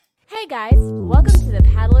guys, welcome to the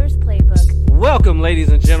Paddler's Playbook. Welcome, ladies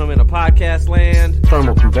and gentlemen, to podcast land.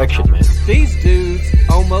 Thermal convection, man. These dudes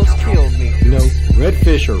almost killed me. You know,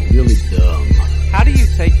 redfish are really dumb. How do you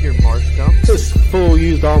take your marsh dump? This fool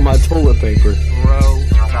used all my toilet paper.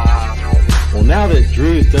 Brostaff. Well, now that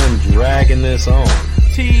Drew's done dragging this on.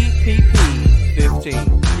 TPP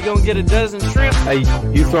 15. You gonna get a dozen shrimp? Hey,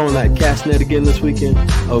 you throwing that cast net again this weekend?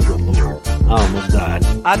 Oh, good Lord. I almost died.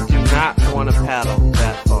 I do not want to paddle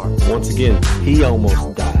that far. Once again, he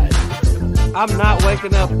almost died. I'm not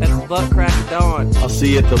waking up at the butt crack of dawn. I'll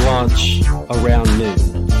see you at the launch around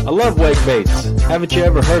noon. I love wake baits. Haven't you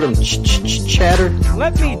ever heard them chatter?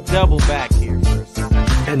 Let me double back here for a second.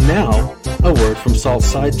 And now, a word from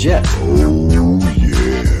Saltside Jess. Oh,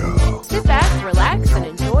 yeah. Sit back, relax, and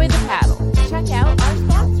enjoy the paddle. Check out our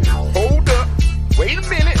sponsors. Hold up. Wait a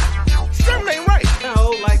minute. Something ain't right.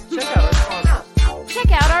 No, check out our sponsors.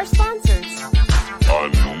 Check out our sponsors. I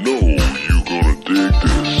know you're gonna dig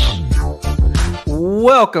this.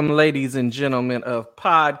 Welcome, ladies and gentlemen of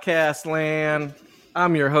Podcast Land.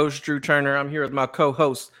 I'm your host, Drew Turner. I'm here with my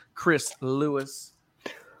co-host, Chris Lewis.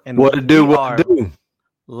 And What to do?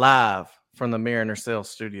 Live from the Mariner Sales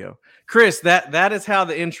Studio. Chris, that is how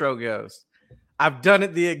the intro goes. I've done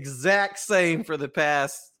it the exact same for the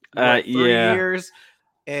past 3 years.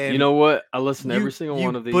 And you know what? I listened to every single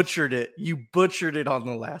one of these. You butchered it on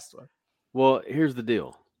the last one. Well, here's the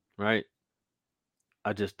deal, right?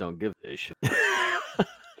 I just don't give a shit.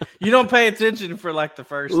 You don't pay attention for the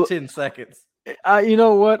first 10 seconds. You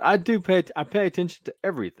know what? I pay attention to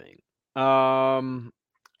everything. I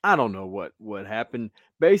don't know what happened.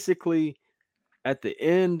 Basically, at the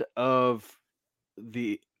end of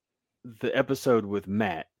the episode with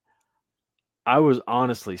Matt, I was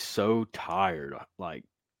honestly so tired.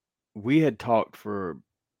 We had talked for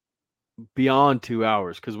beyond 2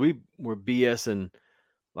 hours because we were BSing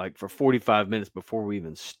for 45 minutes before we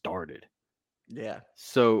even started. Yeah.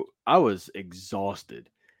 So I was exhausted.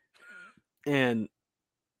 And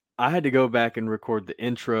I had to go back and record the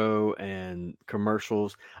intro and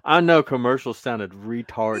commercials. I know commercials sounded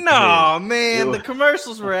retarded. No, man, the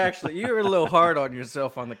commercials were you were a little hard on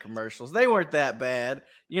yourself on the commercials. They weren't that bad.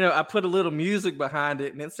 I put a little music behind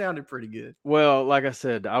it and it sounded pretty good. Well, like I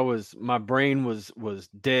said, my brain was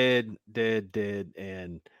dead.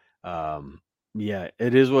 And yeah,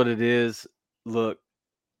 it is what it is. Look,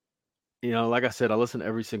 like I said, I listen to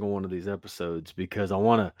every single one of these episodes because I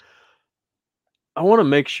want to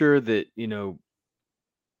make sure that,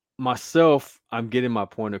 myself, I'm getting my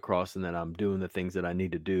point across and that I'm doing the things that I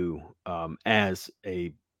need to do as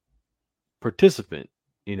a participant,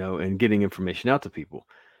 and getting information out to people.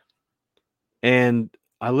 And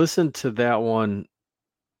I listened to that one.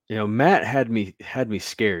 Matt had me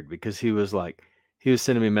scared because he was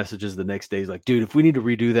sending me messages the next day. He's like, dude, if we need to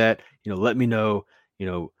redo that, let me know.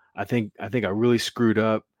 I think I really screwed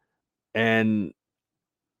up. And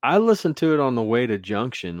I listened to it on the way to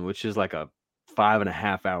Junction, which is like a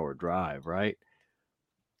 5.5 hour drive, right?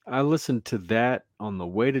 I listened to that on the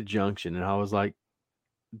way to Junction and I was like,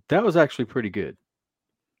 that was actually pretty good.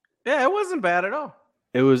 Yeah, it wasn't bad at all.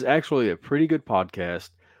 It was actually a pretty good podcast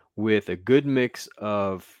with a good mix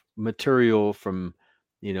of material from,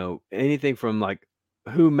 anything from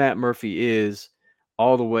who Matt Murphy is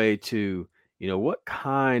all the way to, what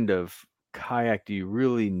kind of kayak do you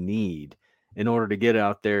really need in order to get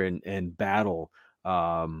out there and battle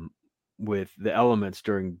with the elements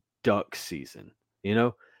during duck season,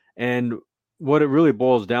 And what it really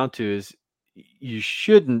boils down to is you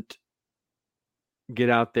shouldn't get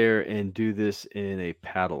out there and do this in a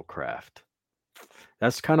paddle craft.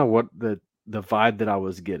 That's kind of what the vibe that I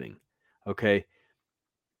was getting. Okay.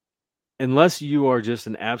 Unless you are just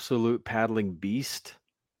an absolute paddling beast,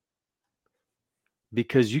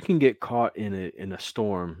 because you can get caught in a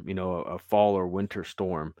storm, a fall or winter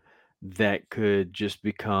storm that could just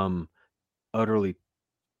become utterly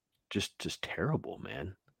just terrible,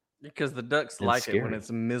 man. Because the ducks And like scary. it when it's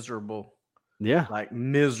miserable. Yeah.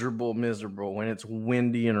 Miserable when it's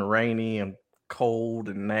windy and rainy and cold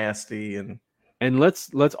and nasty And let's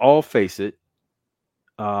all face it.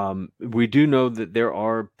 We do know that there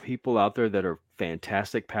are people out there that are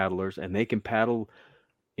fantastic paddlers and they can paddle,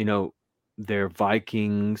 their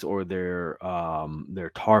Vikings or their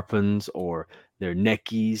tarpons or their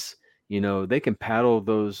neckies. They can paddle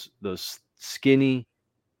those skinny,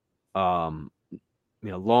 long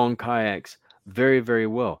kayaks very, very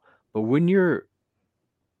well. But when you're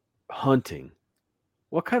hunting,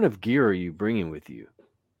 what kind of gear are you bringing with you?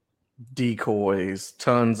 decoys,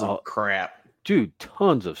 tons of crap. Dude,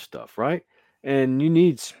 tons of stuff, right? And you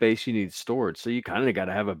need space, you need storage. So you kind of got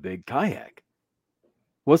to have a big kayak.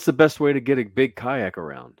 What's the best way to get a big kayak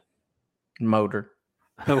around? Motor.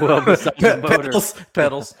 Well, besides the motor,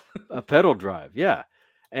 pedals. A pedal drive, yeah.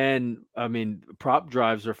 And I mean, prop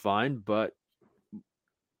drives are fine, but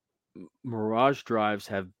Mirage drives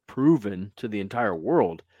have proven to the entire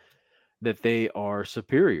world that they are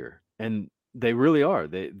superior, and they really are.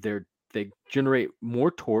 They generate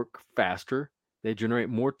more torque faster. They generate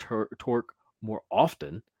more torque more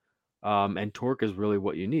often, and torque is really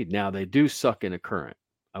what you need. Now they do suck in a current.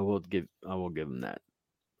 I will give them that.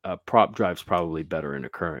 Prop drives probably better in a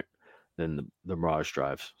current than the Mirage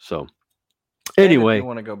drives. So anyway, you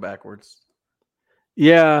want to go backwards.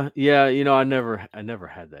 Yeah. You know, I never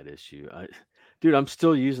had that issue. Dude, I'm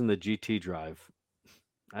still using the GT drive.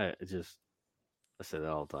 I say that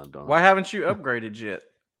all the time, don't I? Why haven't you upgraded yet?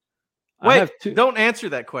 I Wait, don't answer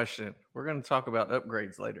that question. We're going to talk about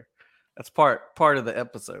upgrades later. That's part of the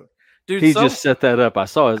episode. Dude, he just set that up. I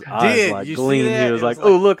saw his eyes like gleam. He was like,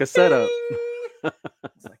 "Oh, look, a setup."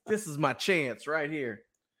 It's like, this is my chance right here.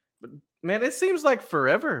 But man, it seems like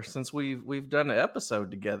forever since we've done an episode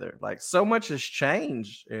together. Like so much has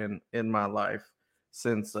changed in my life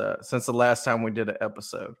since the last time we did an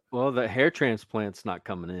episode. Well, the hair transplant's not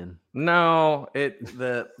coming in. No,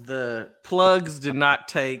 the plugs did not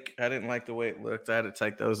take. I didn't like the way it looked. I had to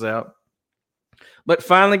take those out. But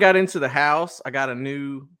finally got into the house. I got a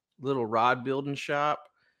new little rod building shop.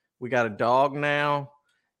 We got a dog now.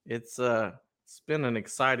 It's been an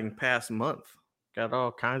exciting past month. Got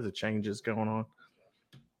all kinds of changes going on.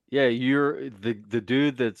 Yeah, you're the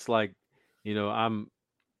dude that's like, you know, I'm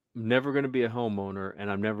never going to be a homeowner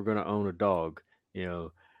and I'm never going to own a dog. You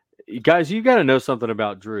know, you guys, you got to know something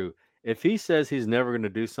about Drew. If he says he's never going to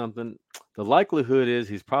do something, the likelihood is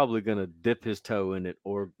he's probably going to dip his toe in it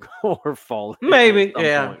or fall. Maybe,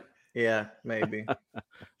 yeah, yeah, maybe,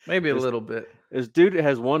 maybe a little bit. This dude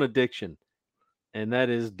has one addiction, and that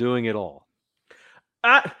is doing it all.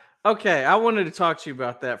 Okay, I wanted to talk to you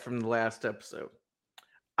about that from the last episode.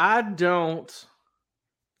 I don't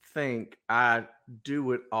think I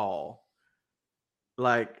do it all.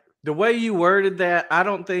 Like the way you worded that, I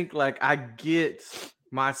don't think like I get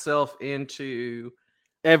myself into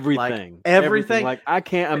everything. Like I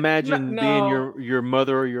can't imagine being your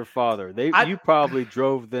mother or your father. You probably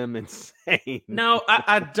drove them insane. No,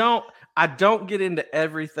 I don't get into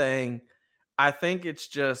everything. I think it's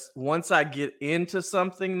just once I get into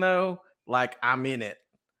something though, like I'm in it.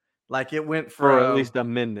 Like it went for at least a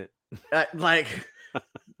minute. Like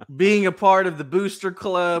being a part of the booster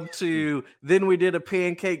club to then we did a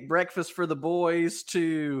pancake breakfast for the boys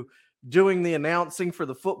to doing the announcing for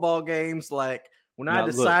the football games. Like when I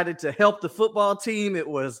decided to help the football team, it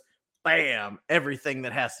was bam, everything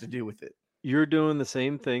that has to do with it. You're doing the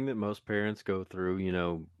same thing that most parents go through. You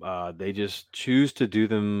know, they just choose to do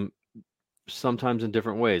them sometimes in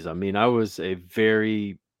different ways. I mean, I was a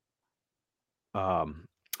very, I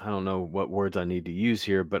don't know what words I need to use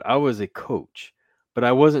here, but I was a coach, but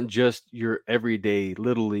I wasn't just your everyday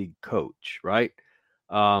little league coach, right?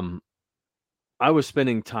 I was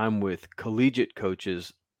spending time with collegiate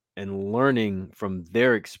coaches and learning from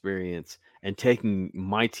their experience and taking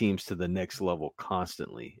my teams to the next level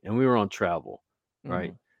constantly. And we were on travel,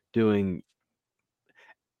 right? Doing,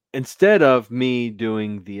 instead of me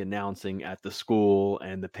doing the announcing at the school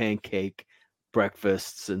and the pancake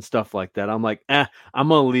breakfasts and stuff like that, I'm like, I'm going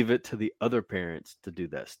to leave it to the other parents to do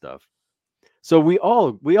that stuff. So we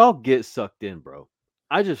all get sucked in, bro.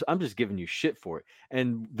 I'm just giving you shit for it.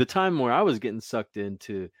 And the time where I was getting sucked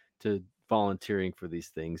into volunteering for these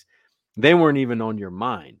things, they weren't even on your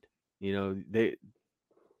mind. You know,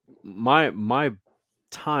 my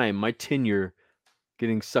time, my tenure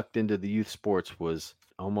getting sucked into the youth sports was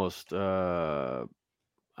almost I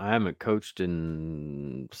haven't coached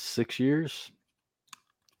in 6 years.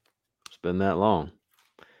 It's been that long.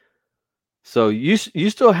 So you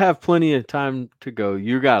still have plenty of time to go.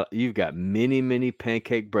 You've got many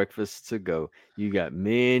pancake breakfasts to go. You got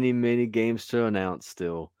many games to announce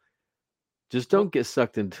still. Just don't get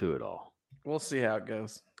sucked into it all. We'll see how it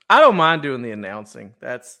goes. I don't mind doing the announcing.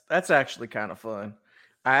 That's actually kind of fun.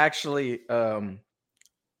 I actually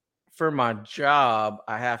for my job,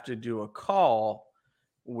 I have to do a call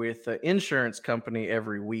with the insurance company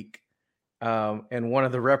every week. And one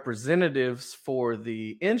of the representatives for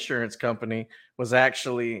the insurance company was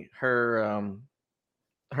actually her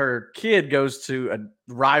kid goes to a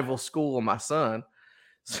rival school of my son.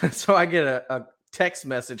 So I get a text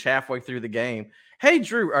message halfway through the game. Hey,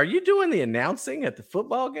 Drew, are you doing the announcing at the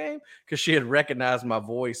football game? Because she had recognized my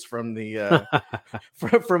voice from the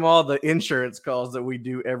from all the insurance calls that we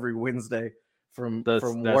do every Wednesday from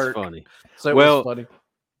work. That's funny. So it was funny.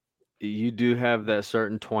 You do have that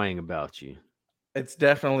certain twang about you. It's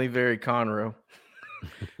definitely very Conroe.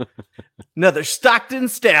 Another Stockton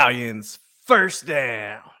Stallions first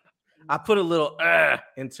down. I put a little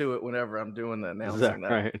into it whenever I'm doing the Is announcing. that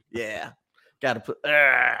right? Yeah, got to put.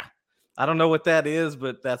 I don't know what that is,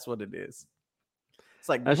 but that's what it is. It's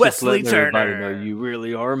like That's just Wesley letting everybody Turner. know you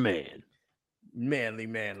really are a man. Manly,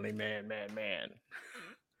 man.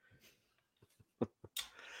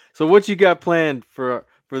 So what you got planned for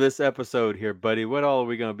this episode here, buddy? What all are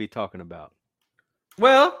we going to be talking about?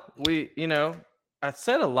 Well, I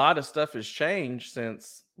said a lot of stuff has changed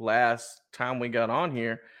since last time we got on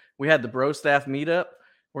here. We had the Brostaff meetup.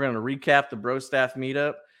 We're going to recap the Brostaff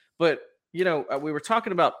meetup. But, we were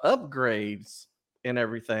talking about upgrades and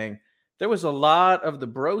everything. There was a lot of the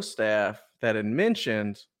Brostaff that had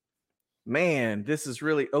mentioned, man, this has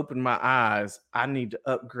really opened my eyes. I need to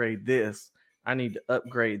upgrade this. I need to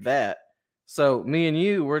upgrade that. So me and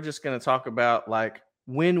you, we're just going to talk about like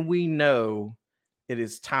when we know it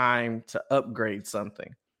is time to upgrade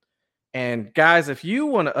something. And guys, if you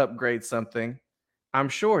want to upgrade something, I'm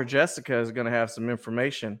sure Jessica is going to have some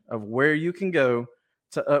information of where you can go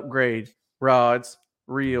to upgrade rods,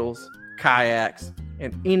 reels, kayaks,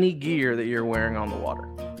 and any gear that you're wearing on the water.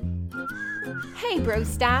 Hey,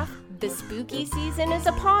 Brostaff, the spooky season is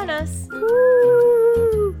upon us.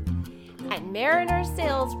 Woo! And Mariner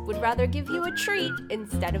Sales would rather give you a treat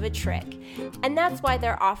instead of a trick. And that's why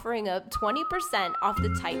they're offering up 20% off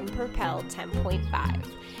the Titan Propel 10.5.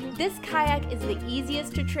 This kayak is the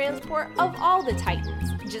easiest to transport of all the Titans.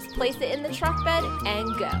 Just place it in the truck bed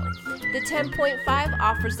and go. The 10.5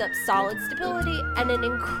 offers up solid stability and an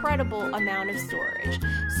incredible amount of storage.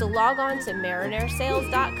 So log on to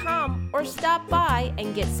marinersales.com or stop by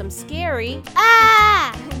and get some scary,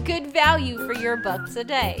 good value for your buck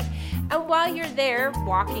today. And while you're there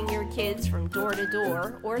walking your kids from door to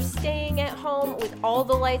door or staying at home with all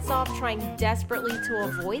the lights off trying desperately to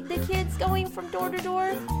avoid the kids going from door to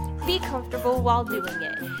door, be comfortable while doing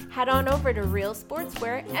it. Head on over to Real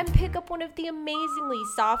Sportswear and pick up one of the amazingly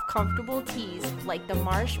soft, comfortable tees like the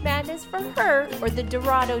Marsh Madness for her or the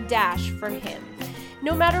Dorado Dash for him.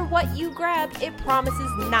 No matter what you grab, it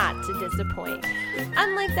promises not to disappoint.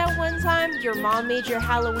 Unlike that one time your mom made your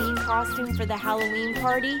Halloween costume for the Halloween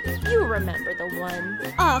party, you remember the one.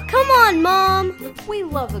 Oh, come on, Mom! We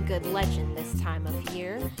love a good legend this time of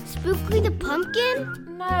year. Spooky the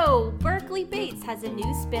Pumpkin? No, Berkeley Baits has a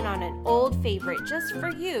new spin on an old favorite just for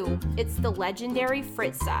you. It's the legendary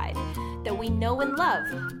Fritz side that we know and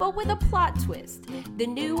love, but with a plot twist. The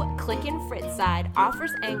new Click and Fritz side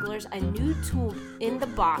offers anglers a new tool in the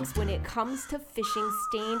box when it comes to fishing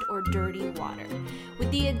stained or dirty water.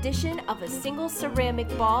 With the addition of a single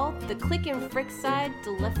ceramic ball, the Click and Fritz side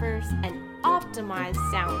delivers an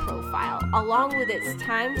optimized sound profile along with its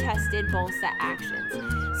time-tested balsa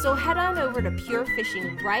actions. So head on over to Pure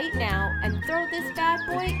Fishing right now and throw this bad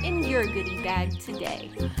boy in your goodie bag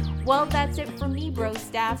today. Well, that's it for me,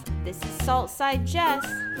 Brostaff. This is Saltside Jess.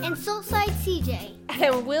 And Saltside CJ.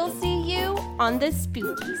 And we'll see you on the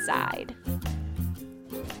spooky side.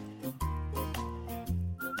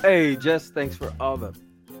 Hey, Jess, thanks for all the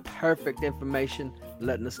perfect information,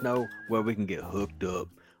 letting us know where we can get hooked up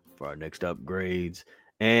for our next upgrades.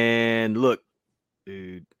 And look,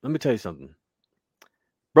 dude, let me tell you something.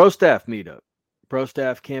 Brostaff meetup,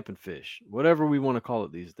 Brostaff camp and fish, whatever we want to call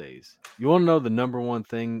it these days. You want to know the number one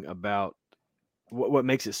thing about what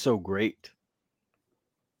makes it so great?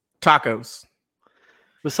 Tacos.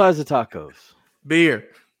 Besides the tacos. Beer.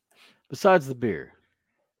 Besides the beer.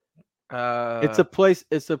 It's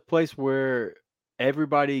a place where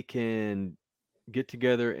everybody can get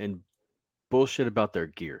together and bullshit about their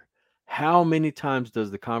gear. How many times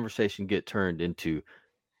does the conversation get turned into,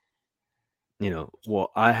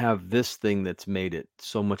 well, I have this thing that's made it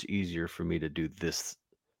so much easier for me to do this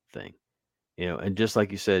thing, and just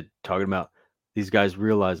like you said, talking about these guys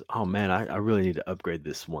realize, oh man, I really need to upgrade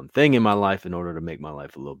this one thing in my life in order to make my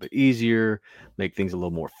life a little bit easier, make things a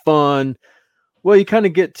little more fun. Well, you kind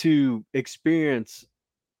of get to experience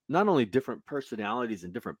not only different personalities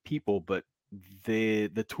and different people, but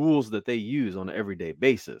the tools that they use on an everyday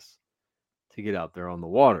basis to get out there on the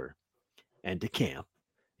water and to camp.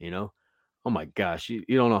 Oh my gosh, you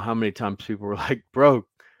don't know how many times people were like, bro,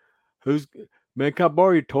 man, can I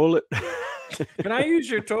borrow your toilet? Can I use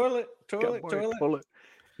your toilet? Toilet.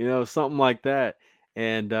 Something like that.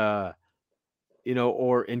 And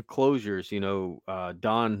or enclosures,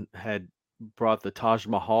 Don had brought the Taj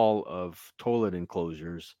Mahal of toilet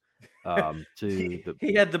enclosures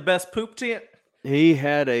he had the best poop tent. He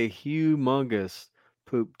had a humongous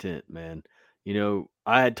poop tent, man.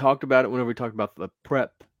 I had talked about it whenever we talked about the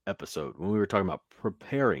prep episode when we were talking about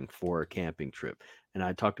preparing for a camping trip, and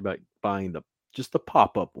I talked about buying just the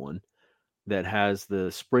pop-up one that has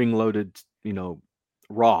the spring-loaded,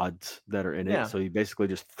 rods that are in it. Yeah. So you basically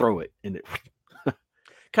just throw it and it.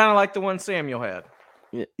 Kind of like the one Samuel had.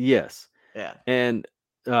 Yes. Yeah. And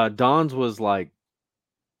Don's was like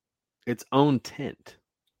its own tent,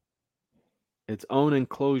 its own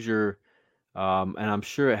enclosure, and I'm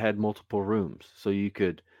sure it had multiple rooms, so you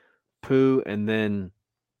could poo and then,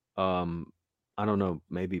 I don't know,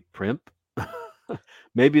 maybe primp.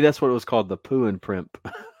 Maybe that's what it was called, the poo and primp.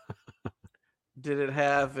 Did it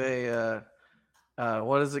have a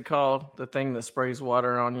what is it called? The thing that sprays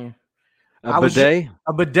water on you? A bidet,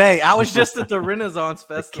 A bidet. I was just at the Renaissance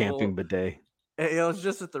the Festival. camping bidet. It was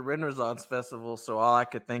just at the Renaissance Festival, so all I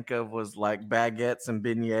could think of was like baguettes and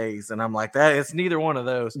beignets, and I'm like, that it's neither one of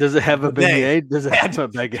those. Does it have a Bidet. beignet? Does it have a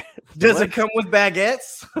baguette? Does What? it come with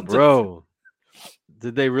baguettes? Bro,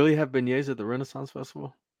 did they really have beignets at the Renaissance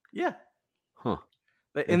Festival? Yeah. Huh.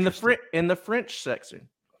 In the French section.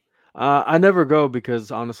 I never go because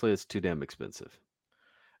honestly, it's too damn expensive.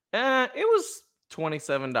 It was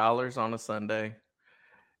 $27 on a Sunday.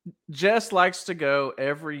 Jess likes to go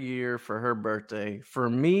every year for her birthday. For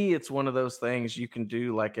me, it's one of those things you can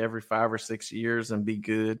do like every 5 or 6 years and be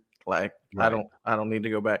good. Like Right. I don't need to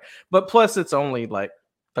go back. But plus, it's only like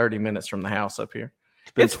 30 minutes from the house up here.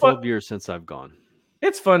 It's been It's 12 fun. years since I've gone.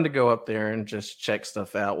 It's fun to go up there and just check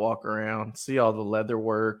stuff out, walk around, see all the leather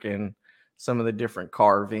work and some of the different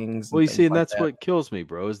carvings. Well, you things see, and like that's that. what kills me,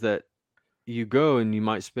 bro, is that you go and you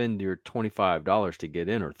might spend your $25 to get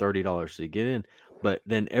in or $30 to get in, but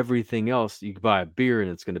then everything else, you buy a beer and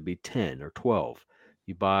it's going to be 10 or 12.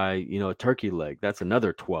 You buy, a turkey leg, that's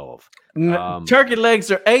another 12. Turkey legs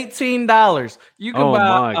are $18. You can Oh buy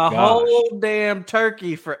my a gosh. whole damn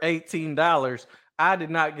turkey for $18. I did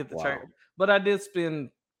not get the Wow. turkey, but I did spend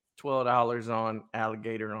 $12 on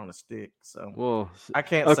alligator on a stick. So Well, I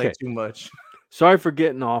can't okay. say too much. Sorry for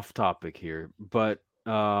getting off topic here, but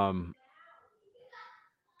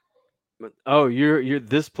you're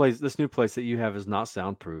this new place that you have is not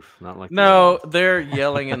soundproof, not like the other No, one. they're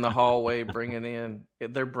yelling in the hallway,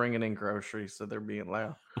 they're bringing in groceries, so they're being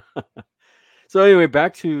loud. So anyway,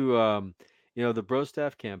 back to the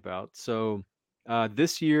Brostaff camp out. So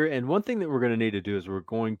this year, and one thing that we're going to need to do is we're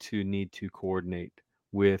going to need to coordinate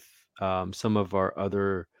with some of our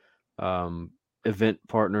other event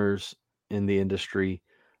partners in the industry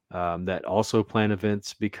that also plan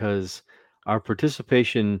events, because our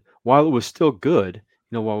participation, while it was still good,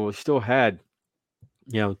 while we still had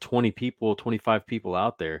 20 people, 25 people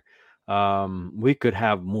out there, we could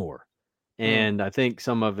have more. And I think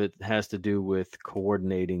some of it has to do with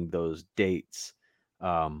coordinating those dates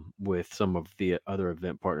with some of the other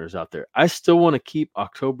event partners out there. I still want to keep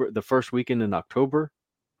October, the first weekend in October.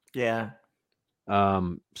 Yeah.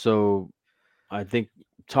 So I think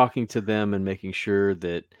talking to them and making sure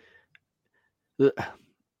that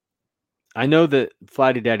I know that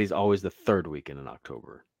Flighty Daddy's always the third weekend in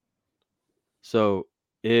October. So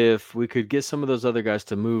if we could get some of those other guys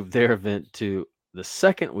to move their event to the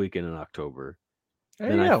second weekend in October,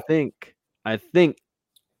 then I think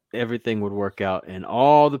everything would work out, and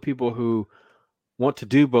all the people who want to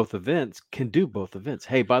do both events can do both events.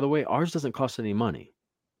 Hey, by the way, ours doesn't cost any money.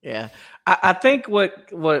 Yeah. I think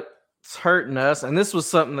what's hurting us, and this was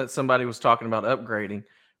something that somebody was talking about upgrading,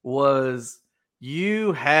 was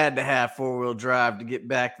you had to have 4-wheel drive to get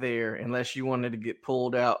back there unless you wanted to get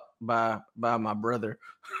pulled out by my brother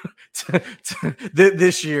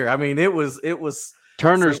this year. I mean, it was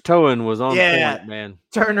Turner's towing was on Yeah. point, man.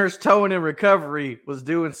 Turner's Towing and Recovery was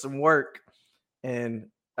doing some work, and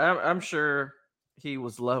I'm sure he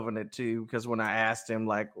was loving it too, because when I asked him,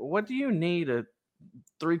 like, what do you need a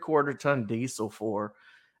 3/4 ton diesel for?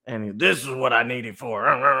 And this is what I need it for.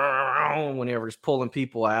 Whenever he's pulling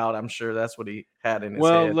people out, I'm sure that's what he had in his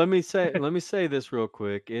Well, head. let me say this real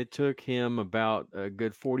quick. It took him about a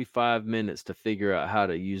good 45 minutes to figure out how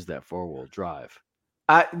to use that 4-wheel drive.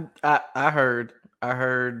 I heard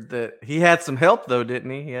that he had some help though, didn't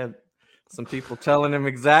he? He had some people telling him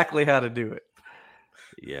exactly how to do it.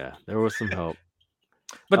 Yeah, there was some help.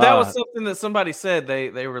 But that was something that somebody said.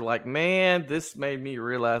 They were like, man, this made me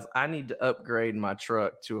realize I need to upgrade my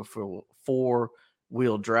truck to a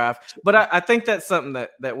 4-wheel drive. But I think that's something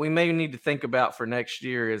that we may need to think about for next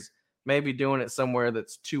year, is maybe doing it somewhere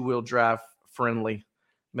that's 2-wheel drive friendly,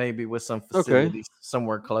 maybe with some facilities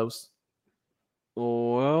somewhere close.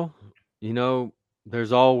 Well,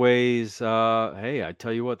 there's always hey, I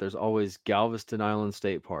tell you what, there's always Galveston Island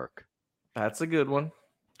State Park. That's a good one.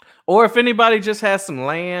 Or if anybody just has some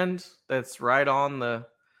land that's right on the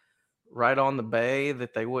right on the bay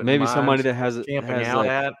that they wouldn't Maybe mind somebody that camping has out like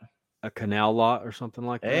at. a canal lot or something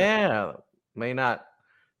like that. Yeah, may not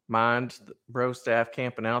mind the bro staff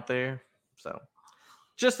camping out there. So,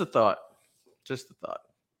 just a thought. Just a thought.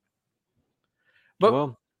 But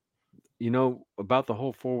Well, about the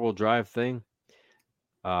whole 4-wheel drive thing,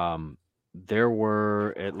 there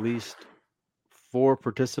were at least 4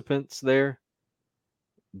 participants there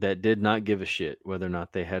that did not give a shit whether or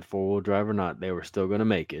not they had 4-wheel drive or not. They were still going to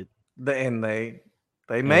make it. and they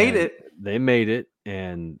made And it they made it,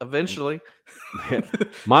 and eventually.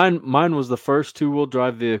 mine was the first 2-wheel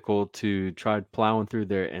drive vehicle to try plowing through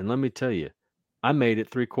there, and let me tell you, I made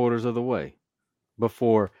it 3/4 of the way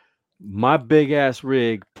before my big ass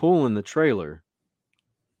rig pulling the trailer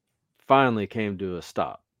finally came to a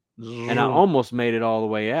stop, and I almost made it all the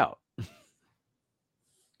way out.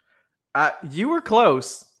 You were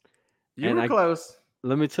close. You And were close.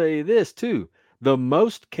 Let me tell you this too: the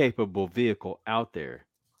most capable vehicle out there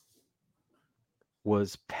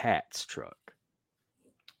was Pat's truck.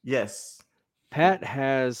 Yes. Pat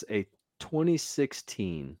has a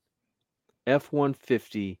 2016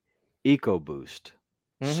 F-150 EcoBoost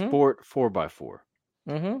Sport 4x4.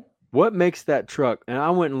 Mm-hmm. What makes that truck? And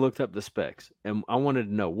I went and looked up the specs, and I wanted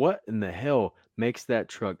to know what in the hell makes that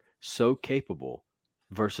truck so capable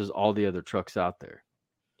versus all the other trucks out there.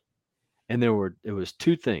 And it was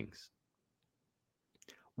 2 things: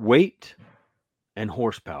 weight and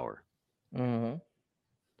horsepower. Mm-hmm.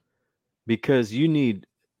 Because you need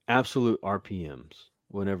absolute RPMs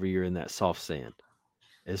whenever you're in that soft sand.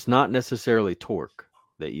 It's not necessarily torque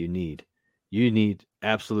that you need. You need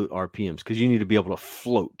absolute RPMs because you need to be able to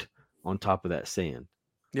float on top of that sand.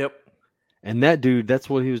 Yep. And that dude, that's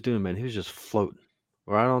what he was doing, man. He was just floating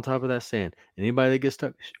right on top of that sand. Anybody that gets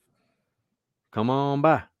stuck, come on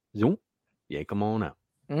by. Zoom. Yeah, come on out.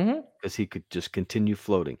 Mm-hmm. Because he could just continue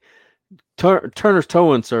floating. Turner's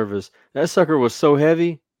towing service, that sucker was so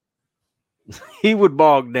heavy, he would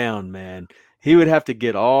bog down, man. He would have to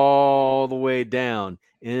get all the way down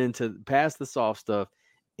into past the soft stuff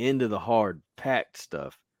into the hard packed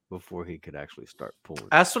stuff before he could actually start pulling.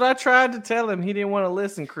 That's what I tried to tell him. He didn't want to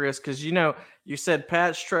listen, Chris, because you said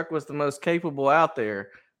Pat's truck was the most capable out there.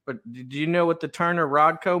 But do you know what the Turner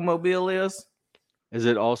Rodco Mobile is? Is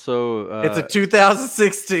it also It's a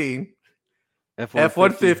 2016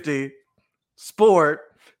 F-150 Sport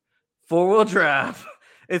 4-wheel drive.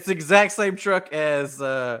 It's the exact same truck as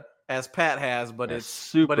Pat has, but it's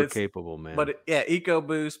super capable, man. But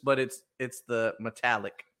EcoBoost, but it's the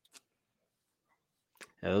metallic.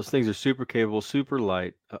 Yeah, those things are super capable, super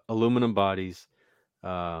light, aluminum bodies.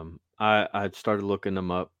 I started looking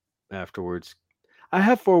them up afterwards. I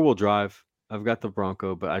have 4-wheel drive. I've got the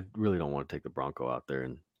Bronco, but I really don't want to take the Bronco out there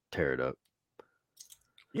and tear it up.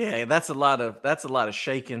 Yeah, that's a lot of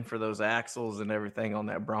shaking for those axles and everything on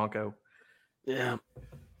that Bronco. Yeah.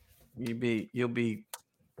 You'll be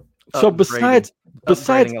so besides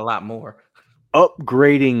upgrading a lot more.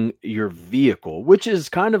 Upgrading your vehicle, which is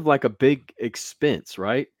kind of like a big expense,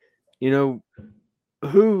 right? Who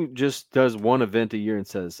just does one event a year and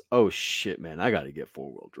says, "Oh shit, man, I got to get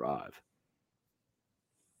 4-wheel drive"?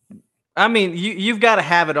 I mean, you've got to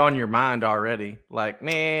have it on your mind already. Like,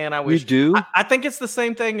 man, I wish. You do? I think it's the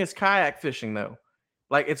same thing as kayak fishing, though.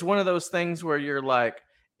 Like, it's one of those things where you're like,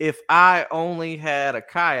 if I only had a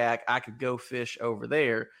kayak, I could go fish over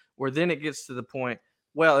there. Where then it gets to the point,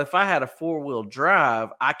 well, if I had a 4-wheel drive,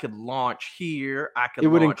 I could launch here. It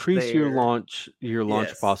would increase your launch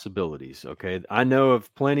possibilities. Okay, I know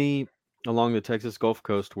of plenty along the Texas Gulf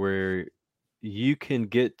Coast where you can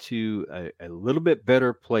get to a little bit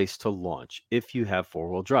better place to launch if you have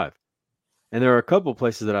 4-wheel drive. And there are a couple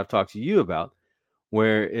places that I've talked to you about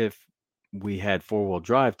where if we had 4-wheel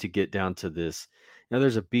drive to get down to this,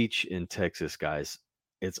 there's a beach in Texas, guys.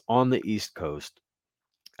 It's on the East Coast,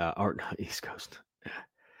 or not East Coast.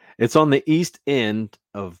 It's on the east end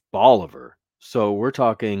of Bolivar. So we're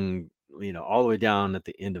talking, all the way down at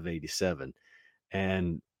the end of 87.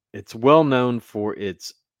 And it's well known for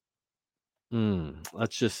its,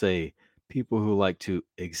 let's just say, people who like to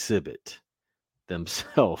exhibit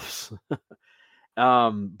themselves.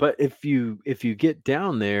 But if you get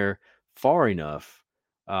down there far enough,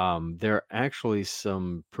 there are actually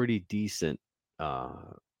some pretty decent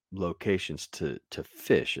locations to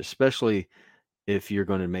fish, especially if you're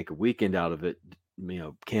going to make a weekend out of it,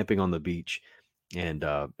 camping on the beach and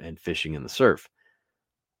fishing in the surf.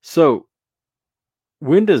 So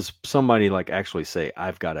when does somebody actually say,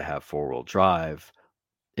 I've got to have 4-wheel drive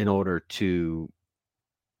in order to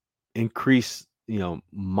increase,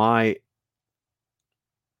 my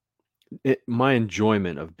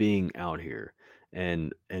enjoyment of being out here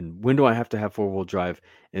and when do I have to have four-wheel drive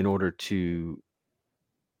in order to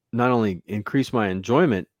not only increase my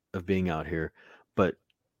enjoyment of being out here, but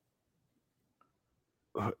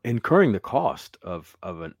incurring the cost of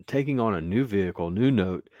taking on a new vehicle, new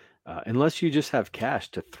note, unless you just have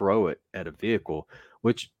cash to throw it at a vehicle,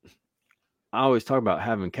 which I always talk about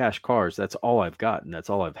having cash cars. That's all I've got, and that's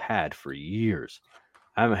all I've had for years.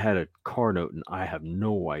 I haven't had a car note, and I have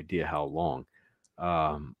no idea how long.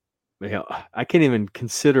 Um, I can't even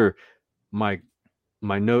consider my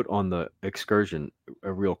my note on the excursion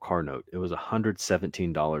a real car note. It was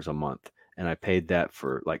 $117 a month, and I paid that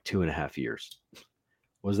for like 2.5 years.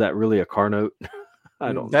 Was that really a car note? I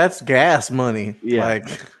don't know. That's gas money. Yeah. Like,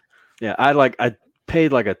 Yeah, I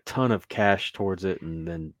paid like a ton of cash towards it, and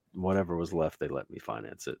then whatever was left, they let me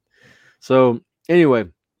finance it. So anyway,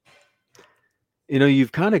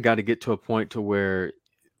 you've kind of got to get to a point to where,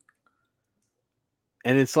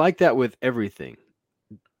 and it's like that with everything.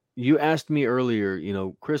 You asked me earlier,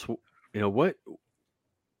 Chris, what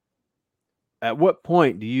at what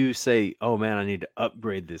point do you say, "Oh man, I need to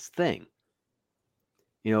upgrade this thing"?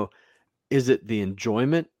 Is it the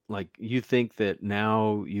enjoyment? Like you think that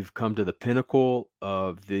now you've come to the pinnacle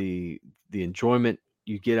of the enjoyment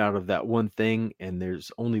you get out of that one thing, and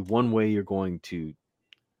there's only one way you're going to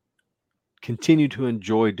continue to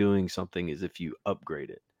enjoy doing something is if you upgrade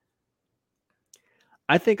it.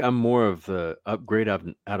 I think I'm more of the upgrade out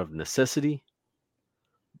of necessity,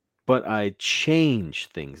 but I change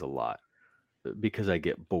things a lot because I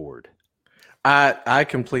get bored. I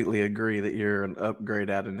completely agree that you're an upgrade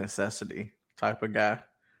out of necessity type of guy.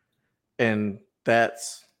 And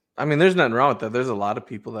that's, I mean, there's nothing wrong with that. There's a lot of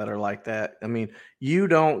people that are like that. I mean, you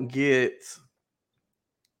don't get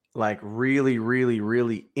like really, really,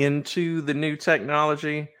 really into the new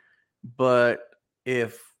technology, but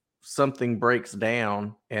if something breaks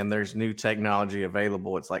down and there's new technology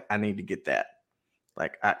available, it's like, I need to get that.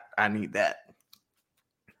 Like, I need that.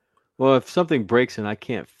 Well, if something breaks and I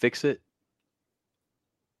can't fix it,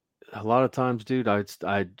 a lot of times, dude,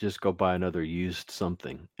 I'd just go buy another used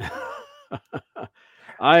something.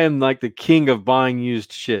 I am like the king of buying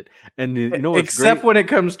used shit. And you know what's Except great? when it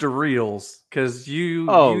comes to reels, because you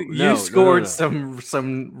Oh, you no, no, scored no.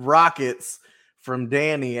 some rockets from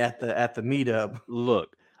Danny at the meetup.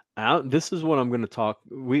 Look, this is what I'm going to talk.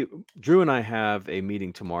 Drew and I have a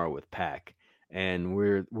meeting tomorrow with PAC, and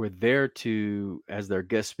we're there to as their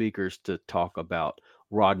guest speakers to talk about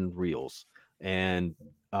rod and reels. And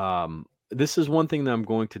this is one thing that I'm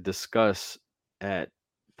going to discuss at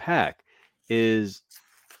PAC is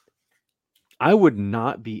I would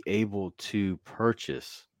not be able to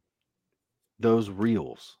purchase those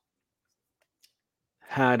reels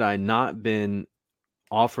had I not been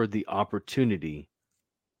offered the opportunity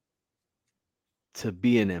to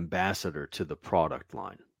be an ambassador to the product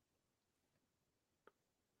line.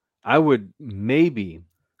 I would maybe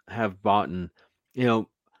have bought,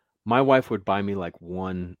 my wife would buy me like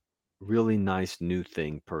one really nice new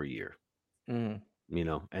thing per year, Mm.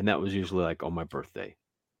 and that was usually like on my birthday.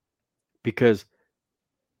 Because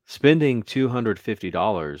spending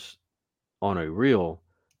 $250 on a reel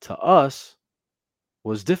to us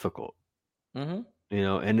was difficult, Mm-hmm.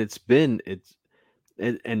 and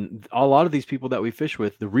and a lot of these people that we fish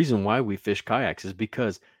with, the reason why we fish kayaks is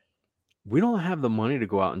because we don't have the money to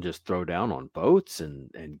go out and just throw down on boats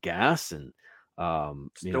and gas and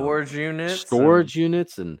Storage units. storage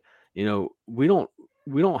units, and we don't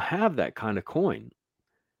have that kind of coin.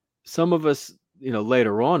 Some of us,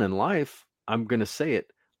 later on in life, I'm going to say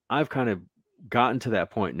it, I've kind of gotten to that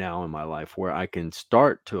point now in my life where I can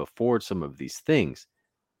start to afford some of these things.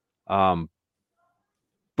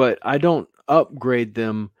 But I don't upgrade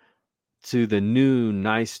them to the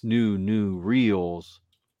nice new reels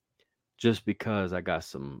just because I got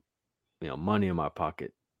some money in my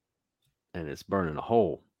pocket and it's burning a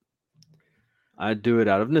hole. I do it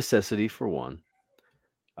out of necessity, for one,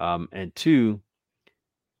 and two,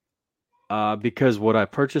 because what I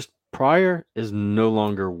purchased prior is no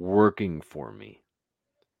longer working for me.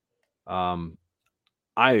 Um,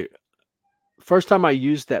 I First time I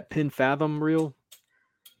used that Pin Fathom reel,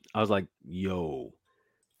 I was like, "Yo,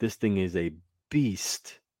 this thing is a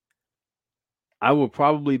beast." I will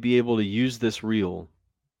probably be able to use this reel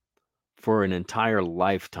for an entire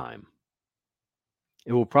lifetime.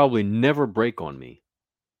 It will probably never break on me,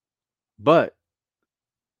 but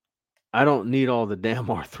I don't need all the damn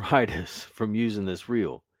arthritis from using this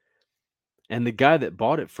reel. And the guy that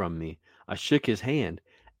bought it from me, I shook his hand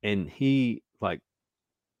and he like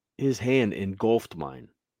his hand engulfed mine.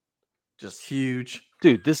 Just huge.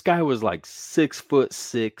 Dude, this guy was like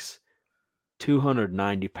 6'6",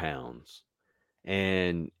 290 pounds.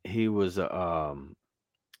 and he was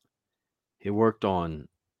he worked on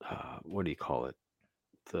what do you call it?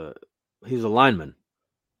 The He's a lineman.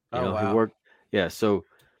 Oh He wow. worked. Yeah, so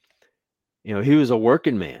he was a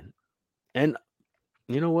working man, and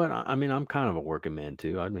you know what? I mean, I'm kind of a working man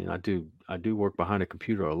too. I mean, I do work behind a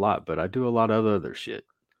computer a lot, but I do a lot of other shit.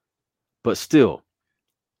 But still,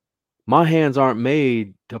 my hands aren't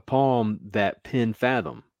made to palm that pin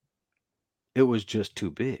fathom. It was just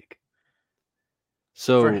too big.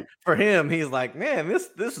 So For him, he's like, man, this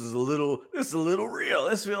is a little real.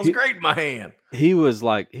 This feels he great in my hand. he was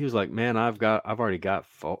like, man, I've already got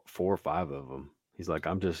four or five of them. He's like,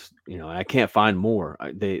 I'm just, I can't find more.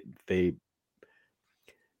 They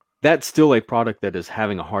That's still a product that is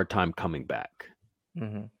having a hard time coming back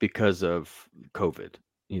Mm-hmm. because of COVID.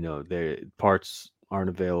 Their parts aren't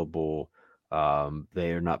available.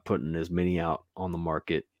 They are not putting as many out on the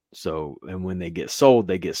market. So, and when they get sold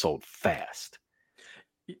fast.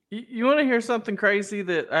 You want to hear something crazy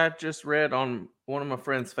that I just read on one of my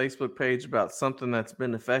friends' Facebook page about something that's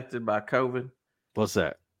been affected by COVID? What's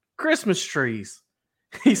that? Christmas trees.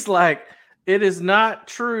 He's like, it is not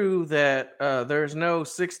true that there's no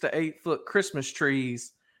 6 to 8 foot Christmas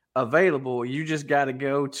trees available. You just got to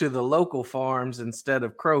go to the local farms instead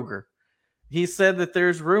of Kroger. He said that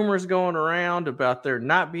there's rumors going around about there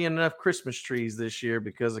not being enough Christmas trees this year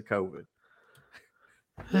because of COVID.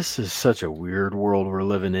 This is such a weird world we're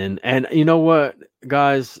living in. And you know what,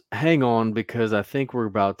 guys, hang on because I think we're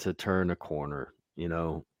about to turn a corner.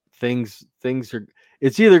 Things are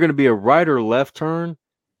it's either going to be a right or left turn,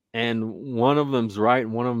 and one of them's right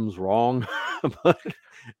and one of them's wrong. But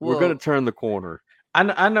we're going Well, to turn the corner.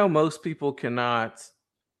 I know most people cannot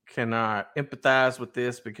empathize with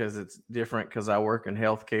this because it's different because I work in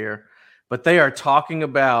healthcare, but they are talking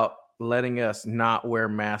about letting us not wear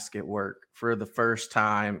masks at work for the first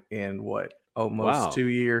time in what, almost Wow. 2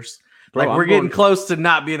 years. Bro, Like I'm we're getting going close to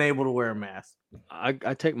not being able to wear a mask. I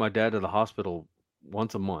take my dad to the hospital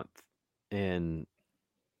once a month, and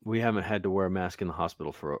we haven't had to wear a mask in the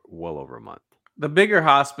hospital for well over a month. The bigger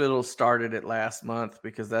hospitals started it last month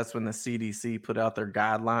because that's when the CDC put out their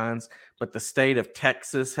guidelines, but the state of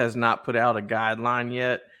Texas has not put out a guideline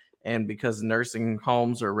yet. And because nursing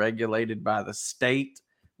homes are regulated by the state,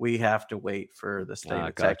 we have to wait for the state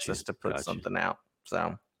of Got Texas you. to put Got you. something out.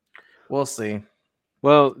 So we'll see.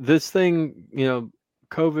 Well, this thing,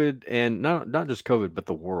 COVID, and not just COVID, but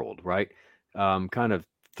the world, right? Kind of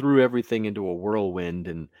threw everything into a whirlwind,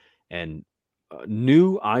 and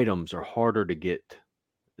new items are harder to get.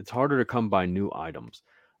 It's harder to come by new items.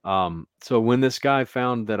 So when this guy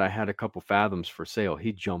found that I had a couple fathoms for sale,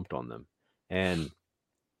 he jumped on them. And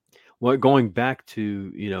what going back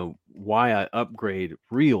to, why I upgrade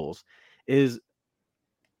reels is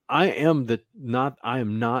I am not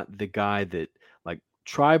the guy that, like,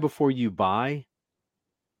 try before you buy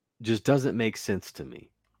just doesn't make sense to me.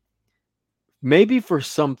 Maybe for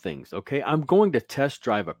some things, okay? I'm going to test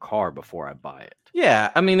drive a car before I buy it.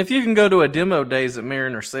 Yeah, I mean, if you can go to a demo days at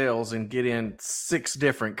Mariner Sales and get in 6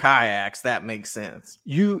 different kayaks, that makes sense.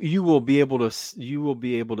 You will be able to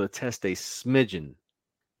test a smidgen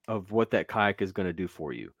of what that kayak is going to do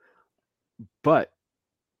for you. But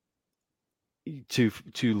to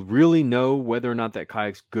really know whether or not that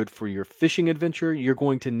kayak's good for your fishing adventure, you're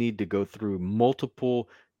going to need to go through multiple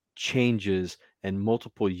changes and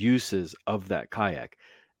multiple uses of that kayak.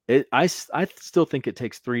 I still think it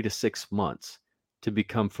takes 3 to 6 months to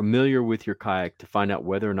become familiar with your kayak to find out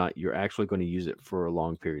whether or not you're actually going to use it for a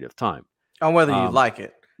long period of time. On whether you like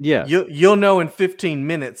it. Yes. You'll know in 15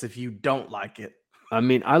 minutes if you don't like it. I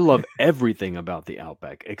mean, I love everything about the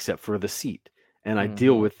Outback except for the seat, and I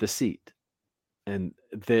deal with the seat. And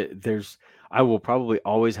I will probably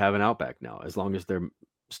always have an Outback now, as long as they're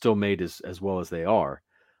still made as well as they are.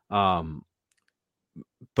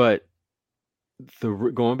 But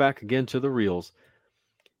going back again to the reels,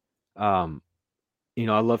 I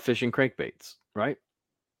love fishing crankbaits, right?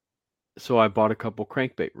 So I bought a couple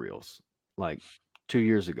crankbait reels like 2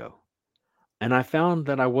 years ago, and I found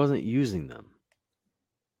that I wasn't using them.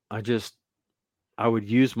 I would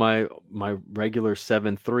use my regular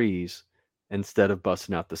 7.3s instead of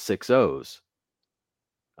busting out the 6.0s,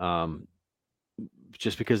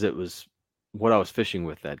 just because it was what I was fishing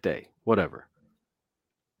with that day, whatever.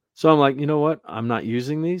 So I'm like, you know what? I'm not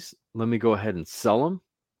using these. Let me go ahead and sell them.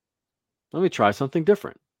 Let me try something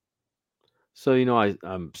different. So, I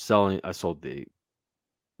sold the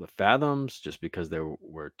Fathoms just because they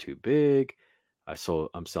were too big.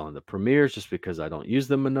 I'm selling the Premiers just because I don't use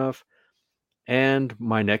them enough. And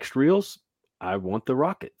my next reels, I want the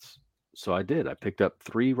Rockets. So I did. I picked up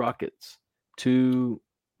 3 Rockets, 2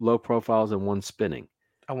 low profiles and one spinning.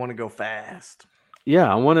 I want to go fast.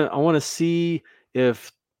 Yeah, I want to see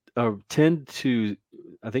if 10 to,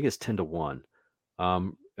 I think it's 10 to 1.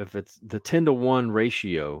 If it's the 10 to 1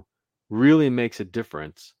 ratio really makes a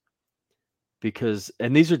difference, because,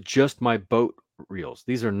 and these are just my boat reels.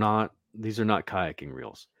 These are not kayaking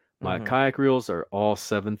reels. My kayak reels are all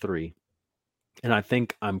 7.3, and I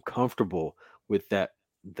think I'm comfortable with that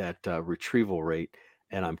retrieval rate,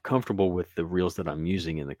 and I'm comfortable with the reels that I'm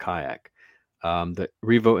using in the kayak. The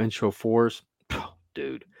Revo Intro 4s,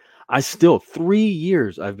 dude, I still 3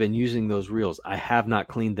 years I've been using those reels. I have not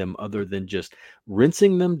cleaned them other than just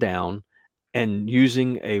rinsing them down and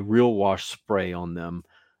using a reel wash spray on them,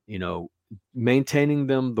 maintaining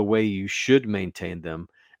them the way you should maintain them.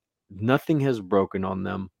 Nothing has broken on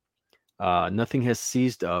them. Nothing has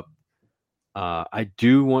seized up. I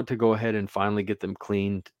do want to go ahead and finally get them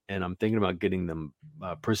cleaned, and I'm thinking about getting them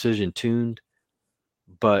precision tuned.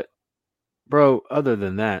 But, bro, other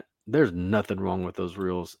than that, there's nothing wrong with those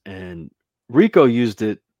reels. And Rico used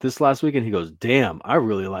it this last weekend. He goes, "Damn, I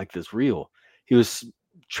really like this reel." He was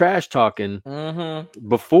trash talking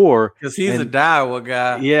before, because he's a Daiwa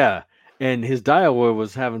guy. Yeah, and his Daiwa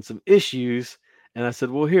was having some issues, and I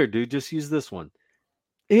said, "Well, here, dude, just use this one."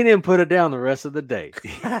 He didn't put it down the rest of the day.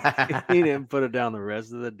 He didn't put it down the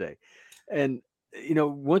rest of the day. And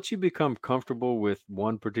once you become comfortable with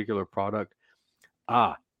one particular product,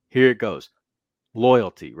 here it goes.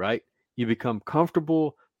 Loyalty, right? You become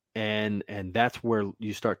comfortable, and that's where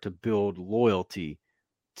you start to build loyalty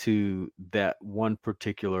to that one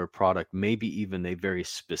particular product, maybe even a very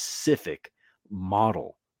specific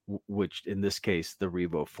model, which in this case, the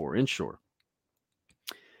Revo 4 Inshore.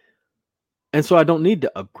 And so I don't need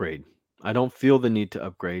to upgrade. I don't feel the need to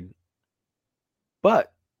upgrade.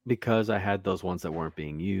 But because I had those ones that weren't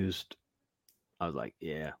being used, I was like,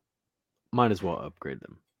 yeah, might as well upgrade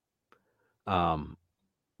them.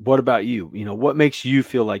 What about you? What makes you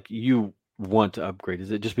feel like you want to upgrade?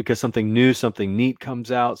 Is it just because something new, something neat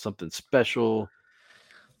comes out, something special?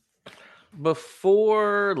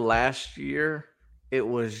 Before last year, it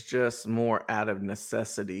was just more out of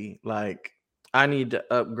necessity. Like, I need to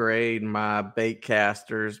upgrade my bait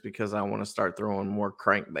casters because I want to start throwing more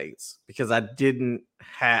crankbaits, because I didn't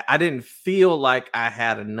feel like I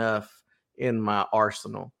had enough in my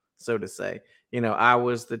arsenal, so to say. I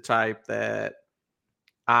was the type that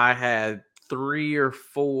I had 3 or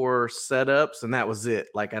 4 setups, and that was it.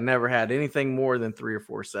 Like, I never had anything more than 3 or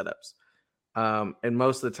 4 setups. And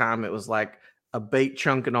most of the time it was like a bait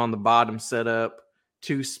chunking on the bottom setup,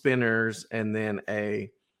 2 spinners, and then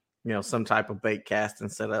some type of bait casting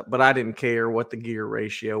setup. But I didn't care what the gear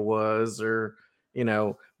ratio was, or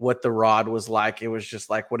what the rod was like. It was just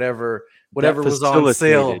like whatever was on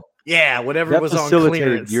sale. Yeah, whatever was on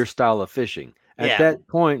clearance. Your style of fishing. At that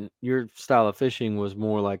point, your style of fishing was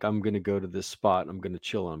more like, I'm going to go to this spot, I'm going to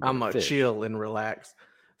chill, I'm going to chill and relax.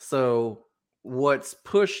 So what's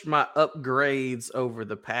pushed my upgrades over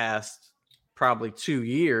the past probably 2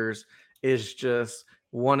 years is just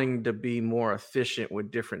wanting to be more efficient with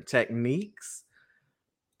different techniques.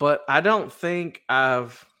 But I don't think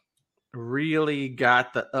I've really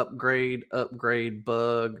got the upgrade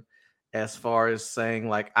bug, as far as saying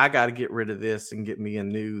like, I got to get rid of this and get me a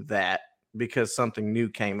new that because something new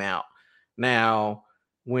came out. Now,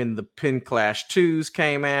 when the Pin Clash 2s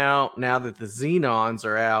came out, now that the Xenons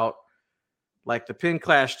are out, like the Pin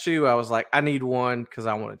Clash 2, I was like, I need one because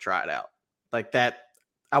I want to try it out. Like that,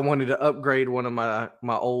 I wanted to upgrade one of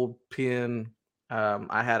my old pin.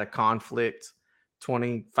 I had a Conflict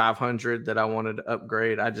 2500 that I wanted to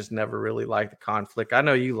upgrade. I just never really liked the Conflict. I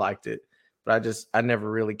know you liked it, but I never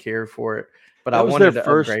really cared for it. But I wanted to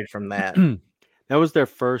upgrade from that. That was their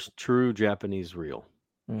first true Japanese reel.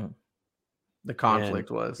 The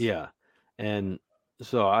Conflict was. Yeah. And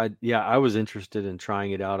so I was interested in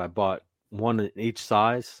trying it out. I bought one in each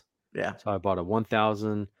size. Yeah. So I bought a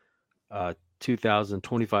 1000, 2000,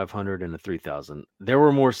 2500, and a 3000. There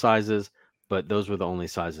were more sizes, but those were the only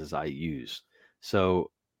sizes I used.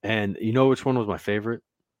 So, and you know which one was my favorite?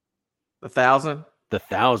 The 1000? The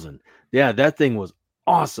 1000. Yeah, that thing was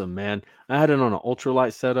awesome, man. I had it on an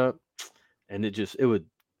ultralight setup, and it would,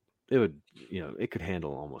 it could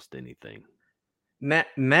handle almost anything.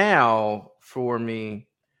 Now for me,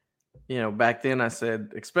 back then I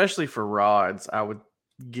said, especially for rods, I would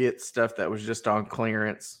get stuff that was just on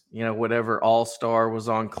clearance, whatever All-Star was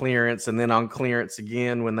on clearance, and then on clearance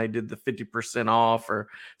again when they did the 50% off, or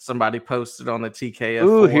somebody posted on the TKF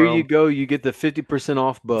Ooh, forum. Here you go. You get the 50%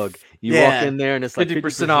 off bug. You walk in there and it's like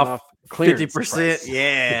 50% off clearance 50%. Price.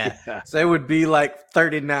 Yeah. So it would be like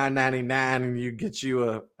 $39.99 and you get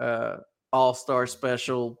you a all-star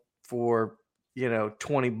special for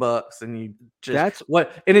 $20, and you just That's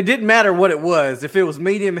and it didn't matter what it was. If it was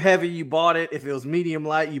medium heavy, you bought it. If it was medium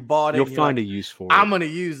light, you bought it. you'll and you're find like, a use for I'm it. gonna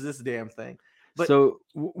use this damn thing. But So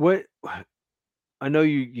what? I know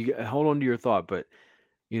you hold on to your thought, but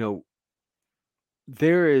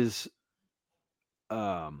there is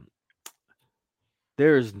um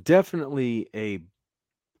there is definitely a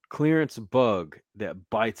clearance bug that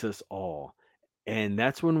bites us all, and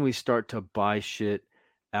that's when we start to buy shit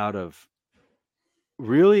out of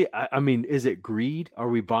really. I mean, is it greed? Are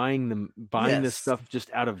we buying this yes, stuff just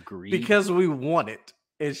out of greed? because we want it.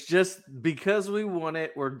 It's just because we want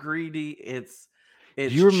it. We're greedy. Do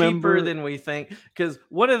It's you cheaper remember? than we think. Because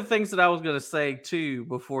one of the things that I was going to say too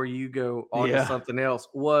before you go on to Yeah. something else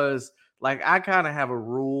was like I kind of have a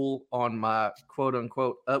rule on my quote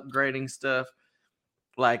unquote upgrading stuff.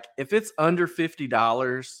 Like if it's under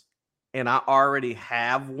 $50 and I already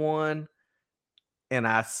have one and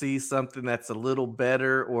I see something that's a little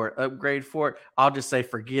better or upgrade for it, I'll just say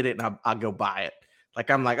forget it and I'll go buy it. Like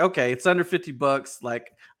I'm like, okay, it's under $50.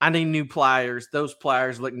 Like I need new pliers. Those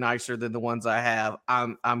pliers look nicer than the ones I have.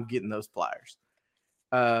 I'm getting those pliers.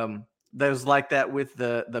 Those like that with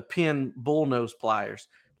the pin bullnose pliers.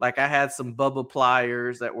 Like I had some Bubba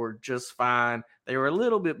pliers that were just fine. They were a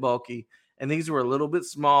little bit bulky, and these were a little bit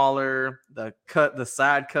smaller. The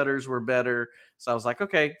side cutters were better. So I was like,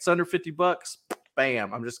 okay, it's under $50.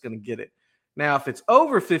 Bam, I'm just gonna get it. Now, if it's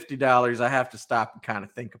over $50, I have to stop and kind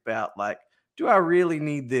of think about like, do I really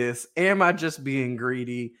need this? Am I just being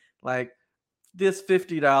greedy? Like this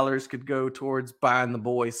 $50 could go towards buying the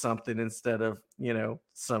boys something instead of,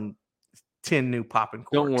 some 10 new popping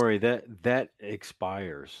Don't corks. worry, that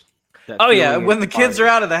expires. That Oh yeah, feeling when the kids are expires.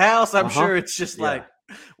 out of the house, I'm Uh-huh. sure it's just Yeah. like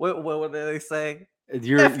what do they say?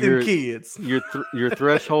 Your F them your kids. your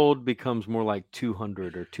threshold becomes more like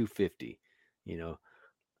 200 or 250. You know,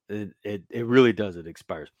 it really does. It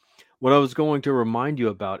expires. What I was going to remind you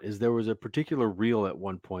about is there was a particular reel at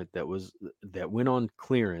one point that went on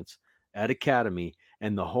clearance at Academy,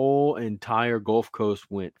 and the whole entire Gulf Coast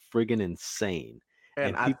went friggin' insane,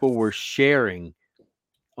 And and people were sharing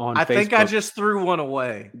on I think I Facebook. just threw one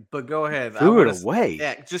away. But go ahead. Threw it away.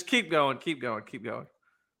 Yeah, just keep going, keep going, keep going.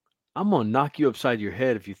 I'm gonna knock you upside your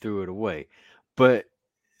head if you threw it away. But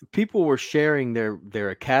people were sharing their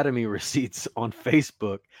academy receipts on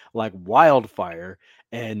Facebook like wildfire,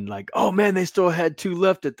 and like, oh man, they still had two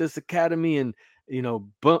left at this academy, and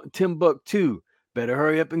Timbuktu, better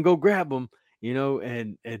hurry up and go grab them,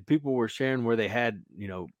 and people were sharing where they had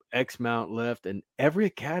X amount left, and every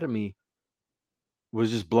academy was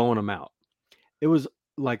just blowing them out. It was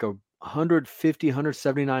like a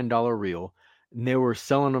 $179 reel, and they were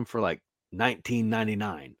selling them for like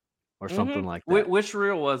 $19.99 or something like that. Which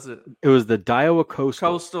reel was it? It was the Daiwa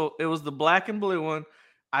Coastal. It was the black and blue one.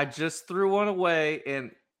 I just threw one away,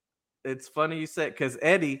 and it's funny you said because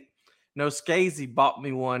Eddie Scazy bought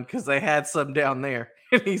me one because they had some down there,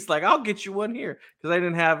 and he's like, "I'll get you one here" because they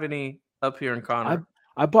didn't have any up here in Conroe.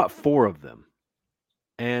 I bought 4 of them,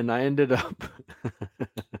 and I ended up.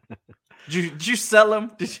 Did you sell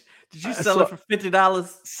them? Did you sell them for $50?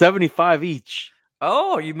 $75 each.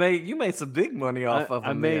 Oh, you made some big money off of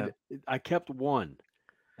them. I kept 1,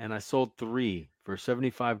 and I sold 3 for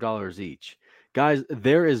 $75 each. Guys,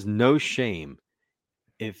 there is no shame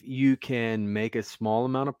if you can make a small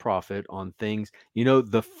amount of profit on things.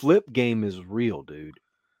 The flip game is real, dude.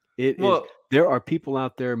 There are people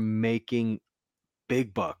out there making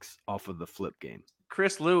big bucks off of the flip game.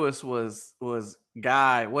 Chris Lewis was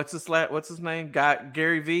Guy. What's his name?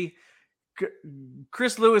 Gary V.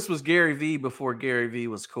 Chris Lewis was Gary V before Gary V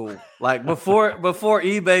was cool. Like before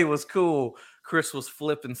eBay was cool, Chris was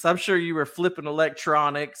flipping. So I'm sure you were flipping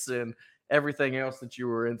electronics and everything else that you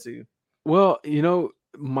were into. Well,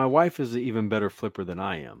 my wife is an even better flipper than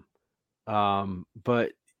I am.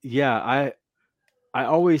 But yeah, I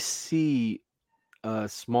always see a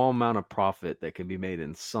small amount of profit that can be made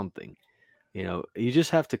in something. You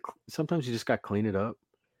just have to. Sometimes you just got to clean it up.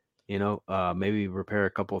 Maybe repair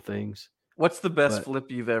a couple of things. What's the best flip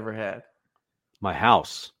you've ever had? My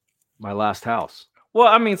house, my last house. Well,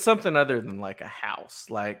 I mean something other than like a house,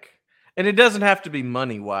 and it doesn't have to be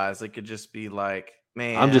money wise. It could just be like,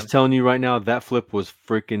 man. I'm just telling you right now, that flip was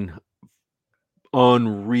freaking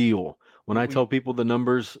unreal. When I tell people the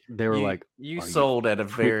numbers, they were like, "You sold at a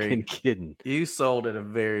very kidding." You sold at a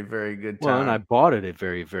very, very good time. Well, and I bought it at a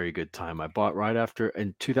very, very good time. I bought right after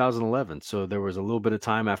in 2011, so there was a little bit of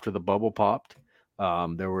time after the bubble popped.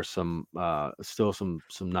 There were some still some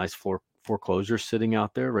nice foreclosures sitting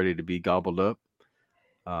out there, ready to be gobbled up.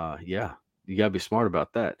 Yeah, you gotta be smart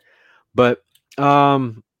about that. But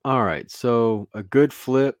All right. So a good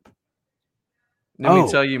flip. Let me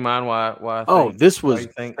Oh, tell you mine. Why I oh, think this why was you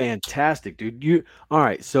think. fantastic, dude. All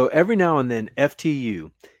right. So every now and then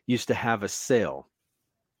FTU used to have a sale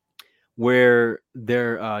where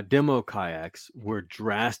their demo kayaks were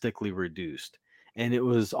drastically reduced. And it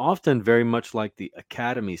was often very much like the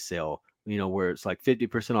Academy sale, where it's like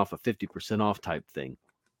 50% off a 50% off type thing.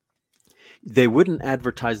 They wouldn't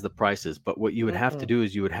advertise the prices, but what you would have to Mm-mm. do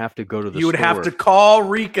is you would have to go to the You would have store. to call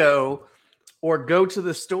Rico or go to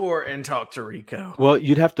the store and talk to Rico. Well,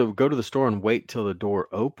 you'd have to go to the store and wait till the door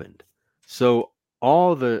opened. So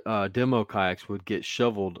all the demo kayaks would get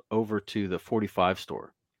shoveled over to the 45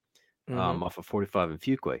 store Mhm. off of 45 in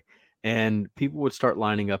Fuquay. And people would start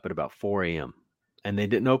lining up at about 4 a.m. And they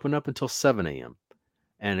didn't open up until 7 a.m.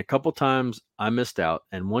 And a couple times I missed out.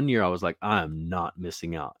 And one year I was like, I am not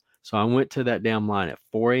missing out. So I went to that damn line at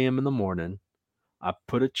 4 a.m. in the morning. I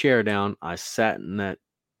put a chair down. I sat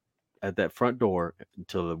at that front door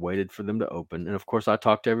until I waited for them to open. And of course, I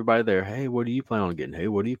talked to everybody there. Hey, what do you plan on getting? Hey,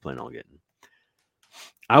 what do you plan on getting?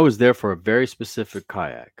 I was there for a very specific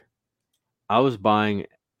kayak. I was buying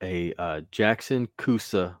a Jackson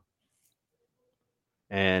Coosa,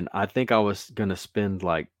 and I think I was gonna spend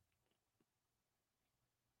like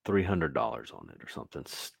 $300 on it or something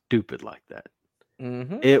stupid like that.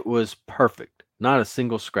 Mhm. It was perfect. Not a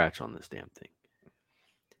single scratch on this damn thing.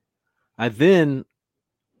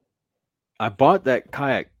 I bought that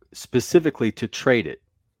kayak specifically to trade it.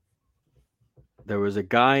 There was a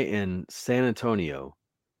guy in San Antonio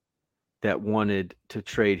that wanted to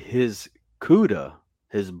trade his Cuda,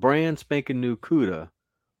 his brand spanking new Cuda,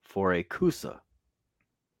 for a Coosa.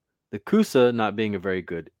 The Coosa not being a very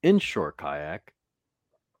good inshore kayak,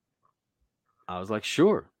 I was like,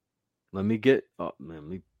 sure, let me get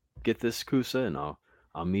this Coosa and I'll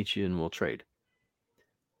meet you and we'll trade.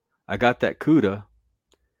 I got that Cuda,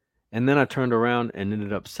 and then I turned around and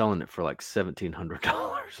ended up selling it for like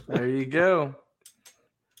 $1,700. There you go.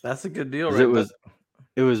 That's a good deal, 'Cause right?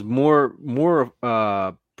 it was more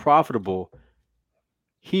profitable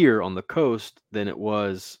here on the coast than it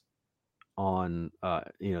was on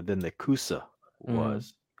than the Coosa Mhm.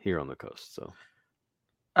 was here on the coast. So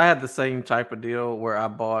I had the same type of deal where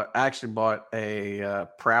I actually bought a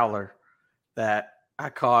Prowler that I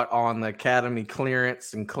caught on the Academy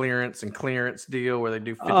clearance deal where they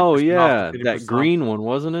do 50% off to yeah, that 50% off. green one,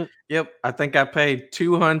 wasn't it? Yep, I think I paid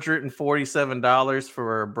 $247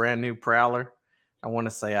 for a brand new Prowler. I want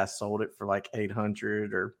to say I sold it for like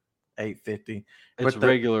 800 or 850. It's But the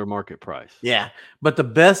regular market price. yeah, but the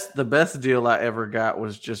best deal I ever got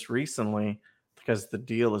was just recently because the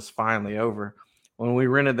deal is finally over. When we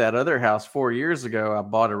rented that other house 4 years ago, I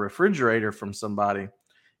bought a refrigerator from somebody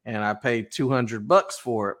and I paid $200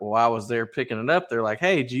 for it. Well, I was there picking it up. They're like,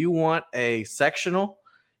 "Hey, do you want a sectional?"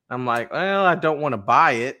 I'm like, "Well, I don't want to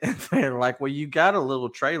buy it." And they're like, "Well, you got a little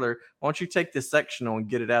trailer. Why don't you take this sectional and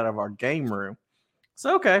get it out of our game room?"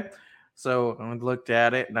 So okay. So I looked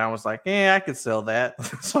at it and I was like, "Yeah, I could sell that."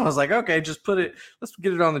 So I was like, "Okay, just let's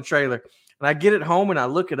get it on the trailer." And I get it home and I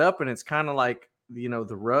look it up and it's kind of like, the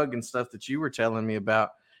rug and stuff that you were telling me about.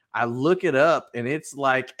 I look it up and it's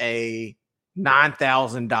like a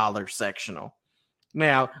 $9,000 sectional.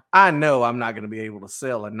 Now, I know I'm not going to be able to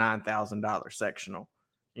sell a $9,000 sectional.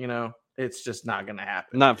 It's just not going to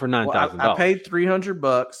happen. Not for Well, I $9,000. paid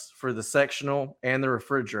 $300 for the sectional and the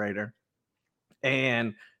refrigerator,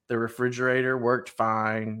 and the refrigerator worked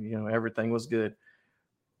fine. Everything was good.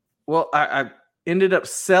 Well, I ended up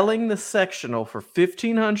selling the sectional for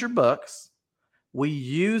 $1,500. We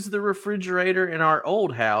used the refrigerator in our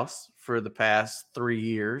old house for the past 3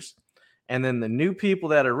 years. And then the new people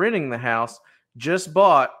that are renting the house just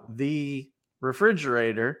bought the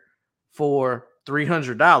refrigerator for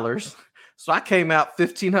 $300. So I came out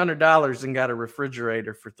 $1,500 and got a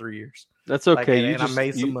refrigerator for 3 years. That's okay. And I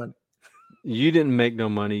made some money. You didn't make no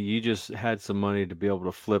money. You just had some money to be able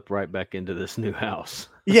to flip right back into this new house.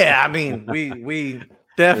 Yeah, I mean, we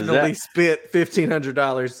definitely spent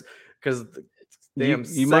 $1,500 because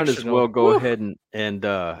you might as well go ahead and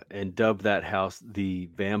dub that house the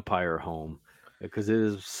vampire home because it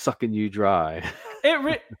is sucking you dry.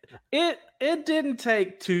 It didn't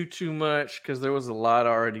take too much because there was a lot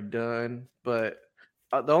already done. But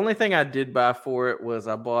the only thing I did buy for it was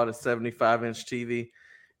I bought a 75-inch TV,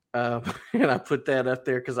 and I put that up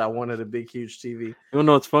there because I wanted a big, huge TV. You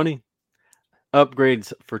know what's funny?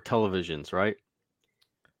 Upgrades for televisions, right?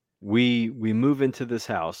 We move into this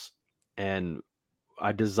house, and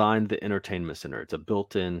I designed the entertainment center. It's a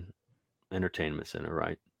built-in entertainment center,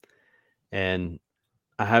 right? And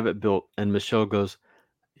I have it built, and Michelle goes,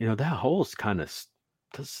 that hole's kind of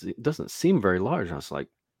doesn't seem very large. And I was like,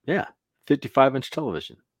 Yeah, 55-inch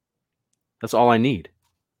television. That's all I need.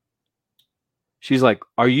 She's like,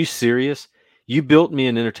 "Are you serious? You built me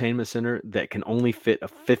an entertainment center that can only fit a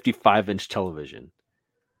 55-inch television."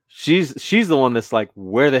 She's the one that's like,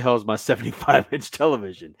 "Where the hell is my 75-inch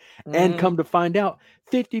television?" And Mm, come to find out,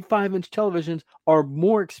 55-inch televisions are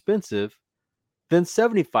more expensive than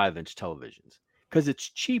 75-inch televisions because it's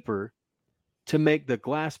cheaper to make the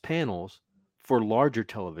glass panels for larger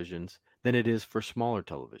televisions than it is for smaller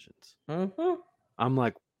televisions. mhm. I'm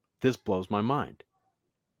like, this blows my mind.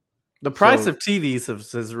 The price So, of TVs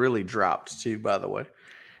has really dropped too, by the way.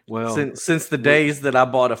 well, Since the we're, days that I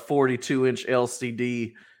bought a 42-inch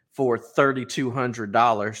LCD for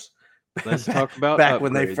 $3,200 let's back, talk about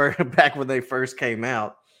upgrades. back when they first came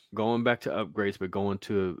out. Going back to upgrades, but going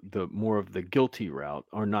to the more of the guilty route,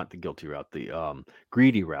 or not the guilty route, the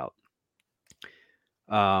greedy route.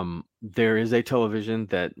 There is a television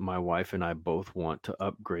that my wife and I both want to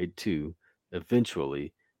upgrade to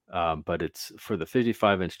eventually, but it's for the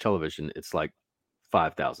 55-inch television. It's like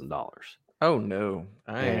 $5,000, Oh no,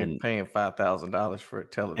 I ain't and paying $5,000 for a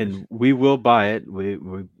television. we will buy it.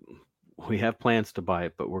 We have plans to buy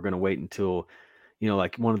it, but we're going to wait until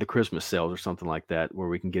like one of the Christmas sales or something like that, where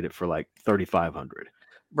we can get it for like 3,500.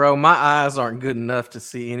 Bro, my eyes aren't good enough to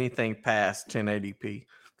see anything past 1080p.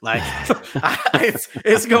 Like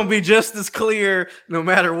it's gonna be just as clear no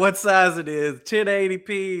matter what size it is.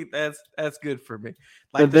 1080p, that's good for me.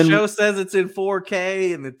 Like And the then, show says it's in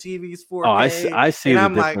 4K and the TV's oh, 4K, I see and the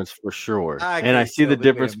I'm like, difference for sure. I And I can't see the tell the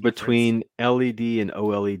difference damn difference. between LED and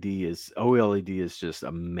OLED. Is OLED is just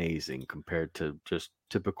amazing compared to just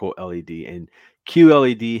typical LED, and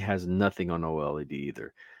QLED has nothing on OLED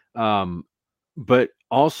either. Um, but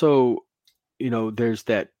also, there's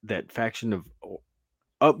that faction of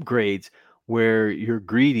upgrades where you're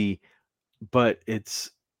greedy, but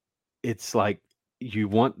it's like you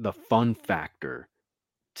want the fun factor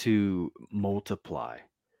to multiply.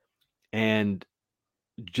 And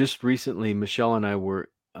just recently, Michelle and I were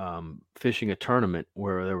fishing a tournament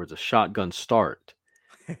where there was a shotgun start,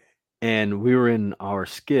 and we were in our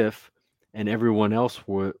skiff, and everyone else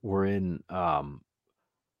were in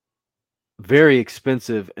very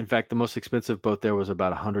expensive. In fact, the most expensive boat there was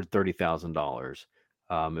about $130,000.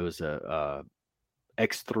 It was a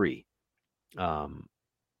X3 um,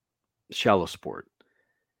 shallow sport.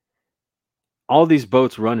 All these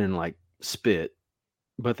boats run in like spit,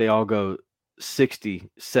 but they all go 60,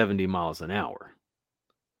 70 miles an hour.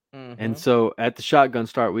 And Mhm. so at the shotgun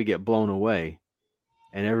start, we get blown away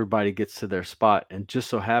and everybody gets to their spot. And just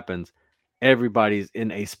so happens, everybody's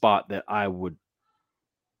in a spot that I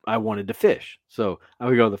wanted to fish. So I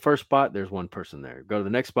would go to the first spot, there's one person there. Go to the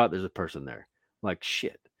next spot, there's a person there. Like,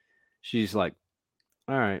 shit. She's like,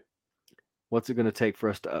 all right, what's it going to take for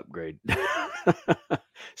us to upgrade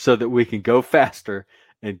so that we can go faster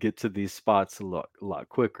and get to these spots a lot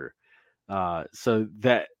quicker? So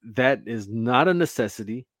that is not a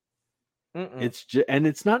necessity. Mm-mm. It's just, and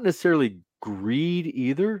it's not necessarily greed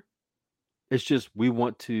either. It's just we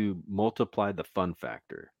want to multiply the fun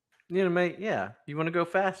factor. You know, you want to go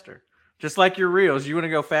faster. Just like your reels, you want to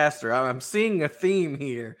go faster. I'm seeing a theme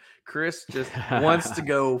here. Chris just wants to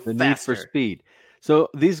go The need for faster. speed. So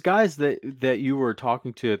these guys that you were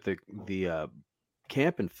talking to at the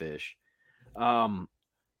camp and fish, um,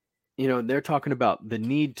 they're talking about the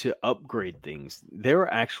need to upgrade things. They're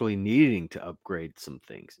actually needing to upgrade some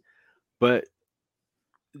things. But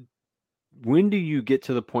when do you get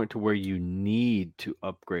to the point to where you need to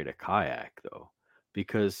upgrade a kayak though?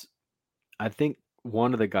 Because I think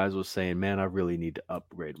one of the guys was saying, "Man, I really need to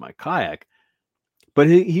upgrade my kayak." But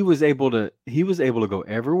he was able to go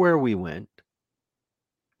everywhere we went.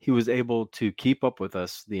 He was able to keep up with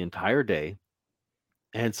us the entire day.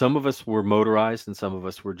 And some of us were motorized and some of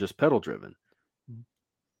us were just pedal driven.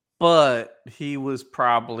 But he was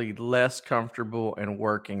probably less comfortable and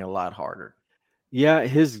working a lot harder. Yeah,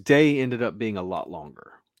 his day ended up being a lot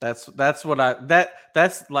longer. That's what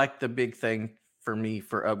that's like the big thing for me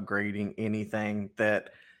for upgrading anything, that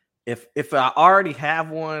if I already have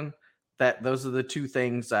one, that those are the two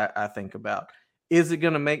things I think about. Is it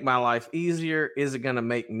going to make my life easier? Is it going to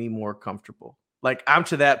make me more comfortable? Like I'm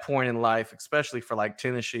to that point in life, especially for like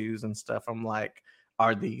tennis shoes and stuff. I'm like,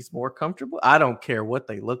 are these more comfortable? I don't care what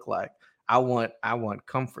they look like. I want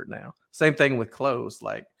comfort now. Same thing with clothes.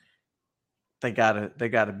 Like they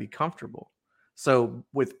gotta be comfortable. So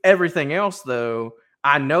with everything else though,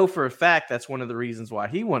 I know for a fact that's one of the reasons why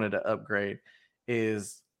he wanted to upgrade,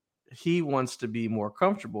 is he wants to be more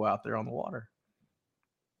comfortable out there on the water.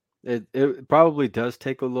 It probably does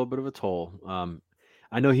take a little bit of a toll.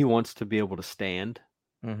 I know he wants to be able to stand.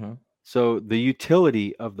 Mm-hmm. So the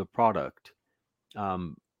utility of the product,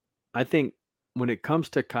 um, I think when it comes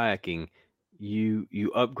to kayaking, you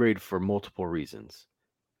upgrade for multiple reasons.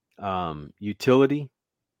 Utility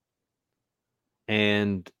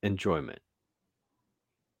and enjoyment.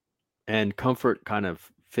 And comfort kind of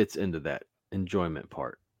fits into that enjoyment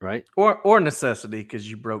part, right? Or necessity because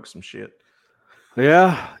you broke some shit.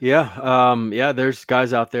 Yeah. There's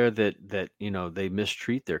guys out there that they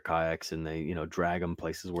mistreat their kayaks and they drag them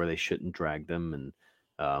places where they shouldn't drag them, and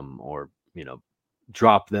or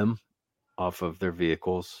drop them off of their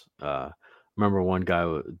vehicles. Remember one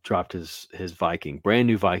guy dropped his Viking, brand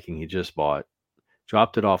new Viking he just bought,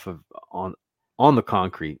 dropped it off of on the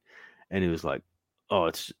concrete, and he was like, "Oh,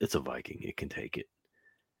 it's a Viking, it can take it."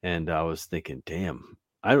 And I was thinking, damn,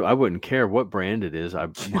 I wouldn't care what brand it is.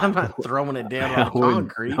 I'm not throwing it down I on the wouldn't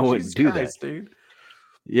concrete. I wouldn't Jesus do Christ, that. dude.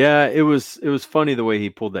 Yeah, it was funny the way he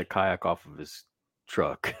pulled that kayak off of his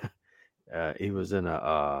truck. He was in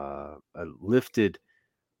a lifted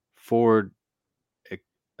Ford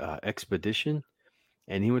Expedition,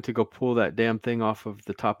 and he went to go pull that damn thing off of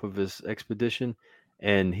the top of his Expedition,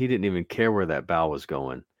 and he didn't even care where that bow was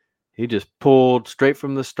going. He just pulled straight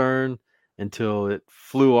from the stern until it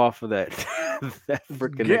flew off of that that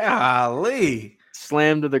freaking Golly.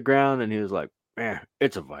 slammed to the ground, and he was like, "Man,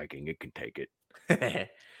 it's a Viking. It can take it."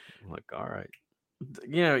 I'm like, all right.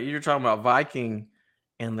 You're talking about Viking,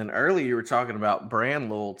 and then earlier you were talking about brand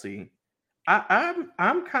loyalty.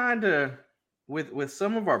 I'm kind of with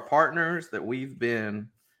some of our partners that we've been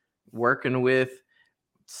working with.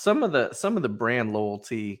 Some of the brand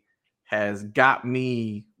loyalty has got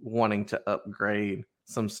me wanting to upgrade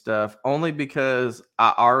some stuff, only because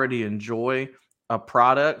I already enjoy a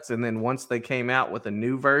product, and then once they came out with a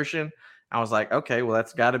new version, I was like, okay, well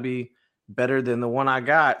that's got to be better than the one I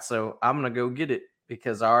got, so I'm gonna go get it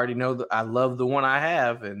because I already know that I love the one I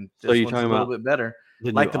have, and So this you're one's a talking little about bit better.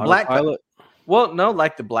 the new Like the black pack. autopilot? Well, no,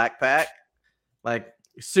 like the black pack. Like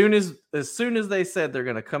as soon as they said they're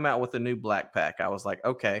gonna come out with a new black pack, I was like,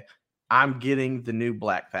 okay, I'm getting the new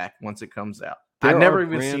black pack once it comes out. I've There are never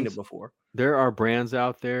even seen it brands. before. There are brands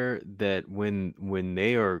out there that when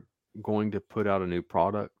they are going to put out a new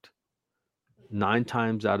product, 9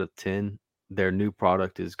 times out of 10, their new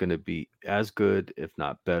product is going to be as good, if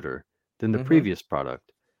not better, than the Mm-hmm. previous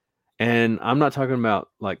product. And I'm not talking about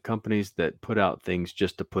like companies that put out things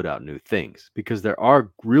just to put out new things, because there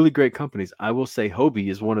are really great companies. I will say Hobie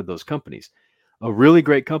is one of those companies, a really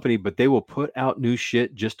great company, but they will put out new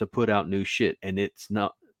shit just to put out new shit, and it's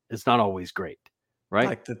not always great, right?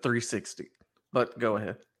 Like the 360. But go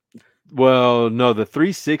ahead. Well, no, the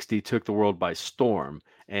 360 took the world by storm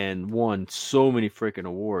and won so many freaking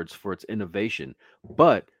awards for its innovation,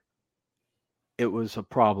 but it was a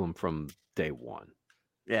problem from day one.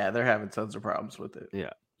 Yeah, they're having tons of problems with it.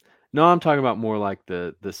 Yeah. No, I'm talking about more like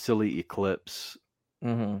the silly Eclipse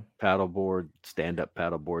Mm-hmm. paddleboard, stand-up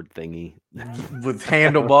paddleboard thingy. With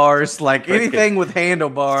handlebars, like anything with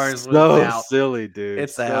handlebars was So out. silly, dude.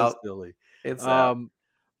 It's so out. silly. It's out.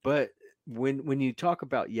 But when you talk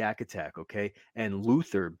about Yak Attack, okay, and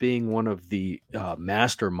Luther being one of the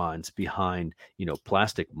masterminds behind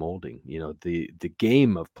plastic molding, the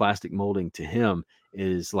game of plastic molding to him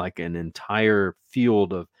is like an entire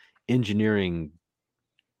field of engineering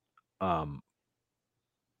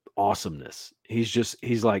awesomeness.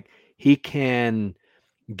 He's like, he can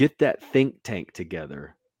get that think tank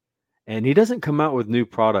together, and he doesn't come out with new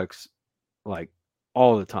products like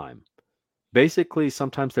all the time. Basically,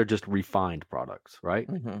 sometimes they're just refined products, right?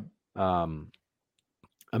 Mm-hmm.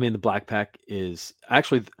 I mean, the Black Pack is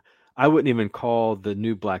actually, I wouldn't even call the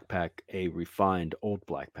new Black Pack a refined old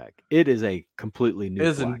Black Pack. It is a completely new.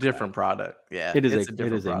 It's a Black different Pack. product. Yeah, It is it's a a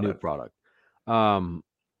different a new product. product.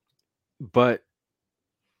 But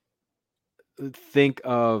think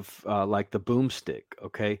of like the boomstick.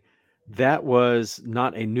 Okay, that was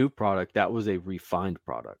not a new product. That was a refined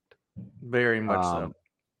product. Very much so.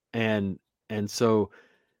 And so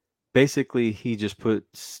basically he just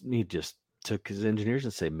took his engineers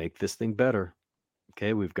and say, make this thing better.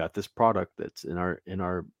 Okay, we've got this product that's in our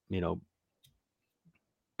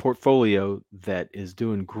portfolio that is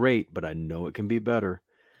doing great, but I know it can be better.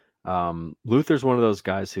 Luther's one of those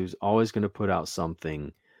guys who's always going to put out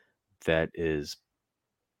something that is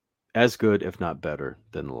as good, if not better,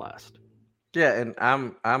 than the last. Yeah, and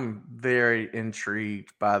I'm very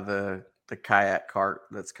intrigued by the kayak cart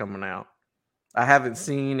that's coming out. I haven't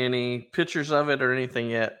seen any pictures of it or anything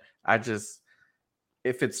yet.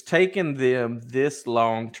 If it's taken them this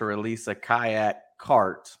long to release a kayak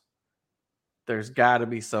cart, there's got to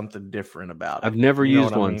be something different about it. I've never You know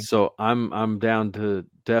used what I one, mean? so I'm down to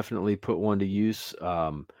definitely put one to use.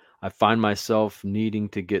 I find myself needing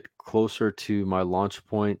to get closer to my launch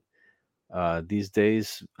point these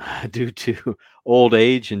days due to old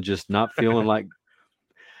age and just not feeling like.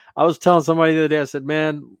 I was telling somebody the other day, I said,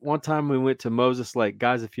 man, one time we went to Moses Lake.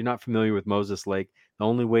 Guys, if you're not familiar with Moses Lake, the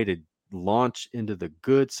only way to launch into the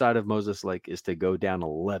good side of Moses Lake is to go down a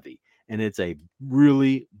levee. And it's a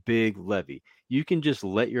really big levee. You can just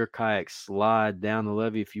let your kayak slide down the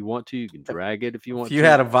levee if you want to. You can drag it if you want If you to.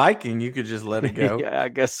 had a Viking, you could just let it go. Yeah, I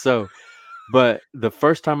guess so. But the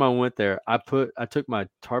first time I went there, I took my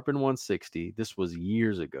Tarpon 160. This was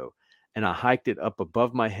years ago, and I hiked it up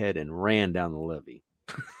above my head and ran down the levee.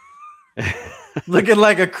 Looking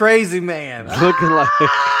like a crazy man. Looking like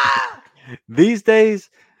these days,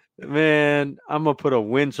 man, I'm gonna put a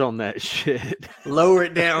winch on that shit. Lower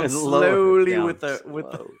it down And lower it slowly down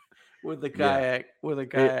with the kayak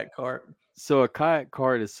cart. So a kayak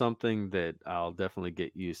cart is something that I'll definitely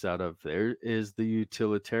get use out of. There is the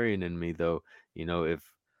utilitarian in me, though. You know, if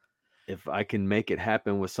I can make it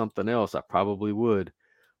happen with something else, I probably would.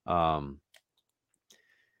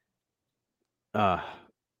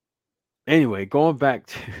 Anyway, going back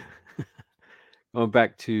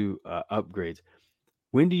to upgrades.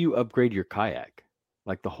 When do you upgrade your kayak?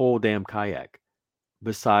 Like the whole damn kayak?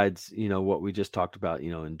 Besides, what we just talked about,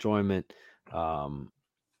 enjoyment. What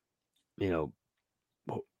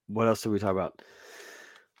else did we talk about?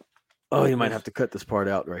 Oh, you might have to cut this part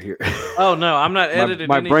out right here. Oh no, I'm not editing.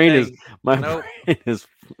 my brain is Nope. brain is.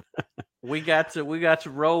 We got to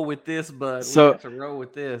roll with this, bud. So- we got to roll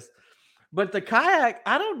with this. But the kayak,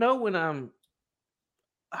 I don't know when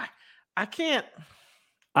I can't.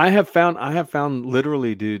 I have found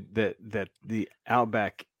literally, dude, that the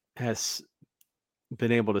Outback has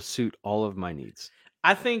been able to suit all of my needs.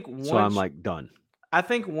 I think So I'm like done. I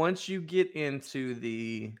think once you get into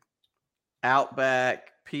the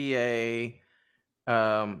Outback, PA,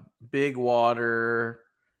 Big Water,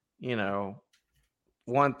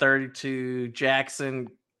 132, Jackson,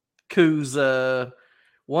 Coosa,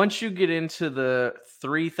 once you get into the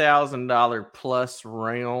 $3,000 plus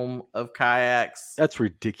realm of kayaks, That's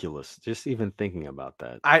ridiculous. Just even thinking about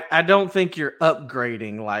that. I don't think you're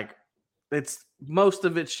upgrading. Like most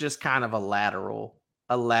of it's just kind of a lateral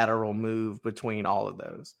move between all of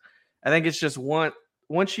those. I think it's just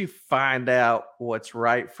once you find out what's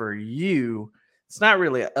right for you, it's not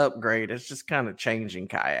really an upgrade. It's just kind of changing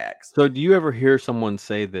kayaks. So do you ever hear someone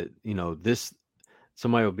say that,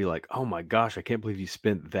 somebody will be like, oh my gosh, I can't believe you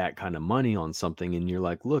spent that kind of money on something. And you're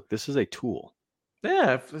like, look, this is a tool.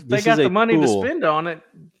 Yeah, if they This got is the a money to tool. spend on it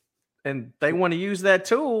and they want to use that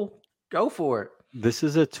tool, go for it. This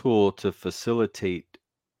is a tool to facilitate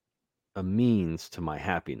a means to my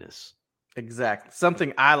happiness. Exactly.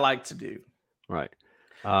 Something I like to do. Right.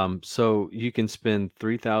 So you can spend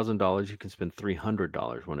 $3,000, you can spend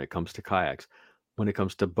 $300 when it comes to kayaks. When it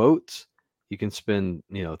comes to boats, you can spend,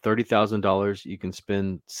 $30,000, you can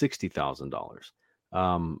spend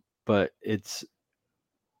 $60,000. But it's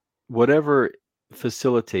whatever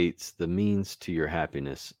facilitates the means to your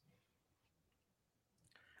happiness.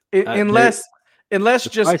 Unless The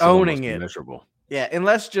just price is owning almost it. immeasurable. Yeah,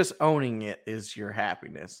 unless just owning it is your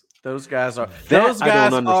happiness. Those guys are That I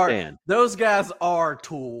don't understand. Those guys are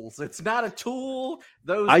tools. It's not a tool.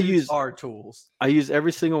 Those are tools. I use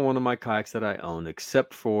every single one of my kayaks that I own,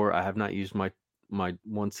 except for I have not used my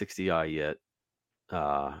 160i yet.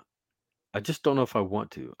 I just don't know if I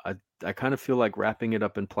want to. I kind of feel like wrapping it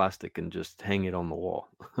up in plastic and just hang it on the wall.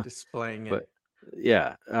 Displaying it. But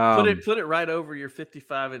yeah, put it right over your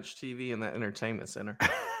 55-inch TV in that entertainment center.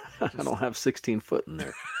 I don't have 16 foot in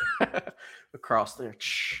there. Across there,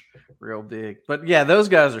 real big. But yeah, those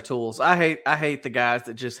guys are tools. I hate the guys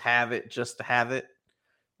that just have it just to have it.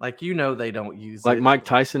 Like they don't use Like it. Mike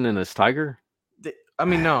Tyson and his tiger. I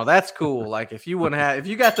mean, no, that's cool. Like if you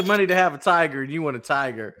got the money to have a tiger and you want a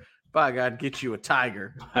tiger, by God, get you a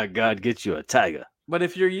tiger. By God, get you a tiger. But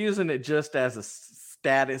if you're using it just as a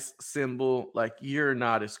status symbol, like you're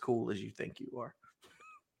not as cool as you think you are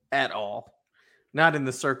at all. Not in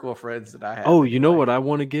the circle of friends that I have. Oh, you know what I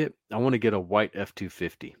want to get? I want to get a white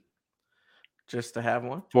F-250. Just to have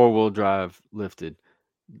one? 4-wheel drive lifted.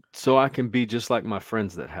 So I can be just like my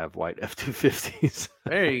friends that have white F-250s.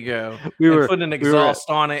 There you go. We put an exhaust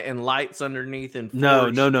on it and lights underneath and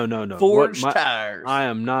no. Forged tires. I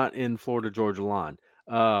am not in Florida Georgia line.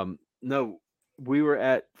 No, we were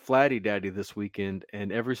at Flatty Daddy this weekend,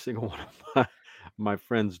 and every single one of my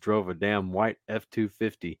friends drove a damn white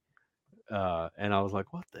F-250. And I was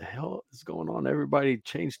like, what the hell is going on? Everybody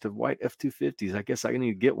changed to white F-250s. I guess I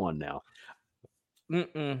need to get one now.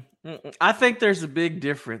 I think there's a big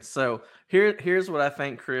difference. So here's what I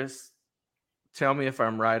think, Chris. tell me if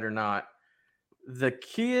I'm right or not. The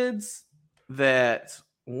kids that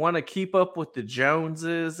want to keep up with the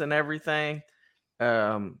Joneses and everything,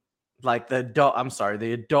 um, like the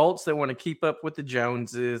adults that want to keep up with the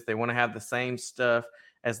Joneses, they want to have the same stuff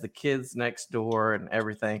as the kids next door and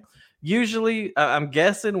everything. Usually, I'm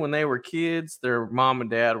guessing when they were kids, their mom and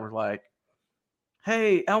dad were like,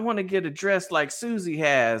 "Hey, I want to get a dress like Susie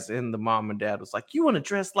has." And the mom and dad was like, "You want to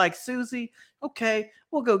dress like Susie? Okay,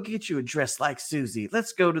 we'll go get you a dress like Susie.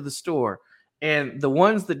 Let's go to the store." And the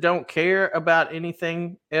ones that don't care about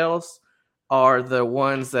anything else are the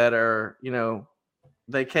ones that are,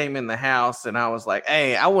 they came in the house and I was like,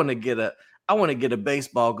 "Hey, I want to get a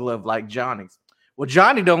baseball glove like Johnny's." Well,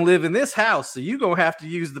 Johnny don't live in this house, so you're going to have to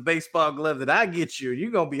use the baseball glove that I get you.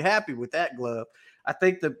 You're going to be happy with that glove. I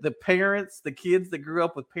think the parents, the kids that grew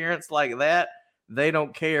up with parents like that, they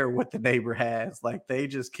don't care what the neighbor has. Like, they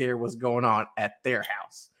just care what's going on at their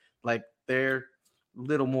house. Like, they're a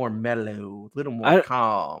little more mellow, a little more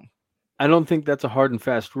calm. I don't think that's a hard and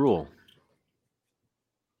fast rule.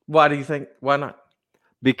 Why do you think? Why not?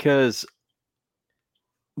 Because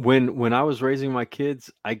when I was raising my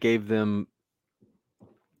kids, I gave them,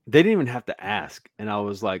 they didn't even have to ask, and I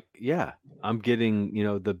was like, yeah, I'm getting,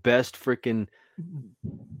 the best freaking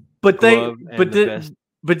But glove but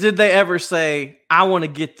did they ever say, "I want to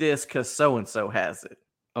get this because so and so has it"?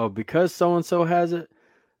 Oh, because so and so has it?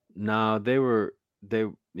 No, not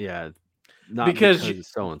because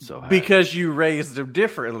so and so has it. Because you raised them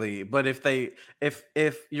differently. But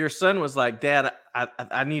if your son was like, "Dad,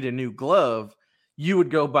 I need a new glove," you would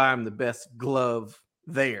go buy him the best glove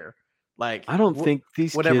there. Like, I don't think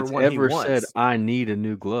these whatever kids one he ever said, wants. "I need a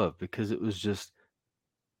new glove," because it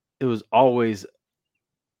was always,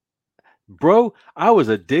 bro, I was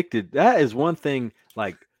addicted. That is one thing.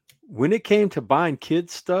 Like, when it came to buying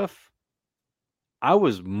kids stuff, I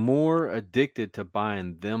was more addicted to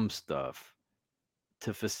buying them stuff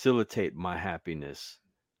to facilitate my happiness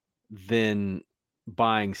than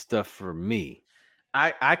buying stuff for me.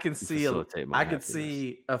 I can see facilitate my I could happiness.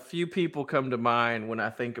 see a few people come to mind when I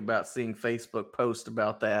think about seeing Facebook posts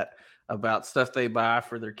about that, about stuff they buy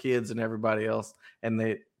for their kids and everybody else, and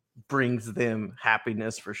it brings them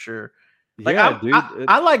happiness for sure. Like, Yeah, dude.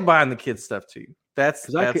 I like buying the kids stuff too. That's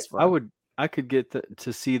fun. I could get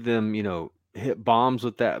to see them, hit bombs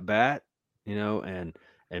with that bat, and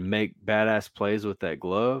make badass plays with that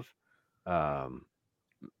glove. Um,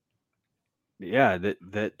 yeah,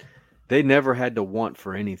 that they never had to want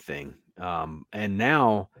for anything. And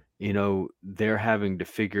now, they're having to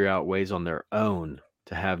figure out ways on their own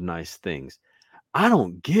to have nice things. I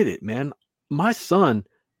don't get it, man. My son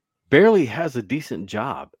barely has a decent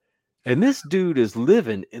job, and this dude is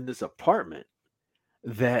living in this apartment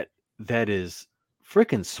that is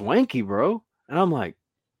freaking swanky, bro. And I'm like,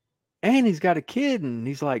 and he's got a kid, and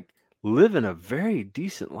he's like living a very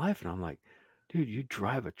decent life. And I'm like, dude, you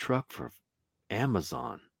drive a truck for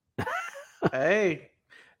Amazon. Hey,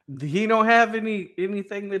 he don't have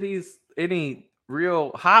anything that any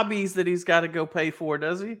real hobbies that he's got to go pay for,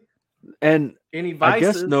 does he? And Any I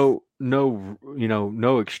guess vices?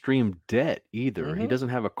 no extreme debt either. He Mhm. doesn't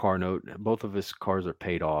have a car note. Both of his cars are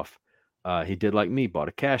paid off. He did like me, bought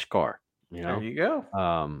a cash car. There you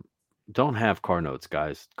go. Don't have car notes,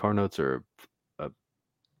 guys. Car notes are a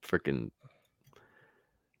freaking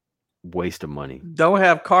waste of money. Don't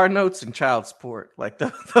have car notes and child support. Like,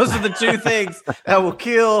 those are the two things that will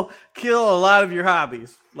kill a lot of your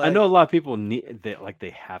hobbies. Like, I know a lot of people they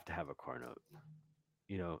have to have a car note.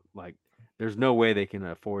 Like, there's no way they can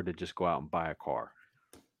afford to just go out and buy a car.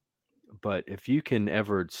 But if you can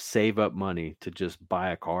ever save up money to just buy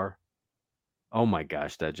a car, oh my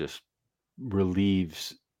gosh, that just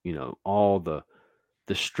relieves, all the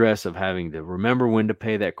stress of having to remember when to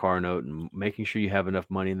pay that car note and making sure you have enough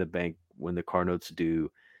money in the bank when the car note's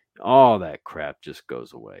due. All that crap just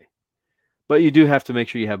goes away. But you do have to make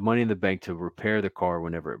sure you have money in the bank to repair the car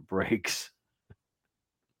whenever it breaks.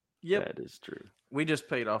 Yep, that is true. We just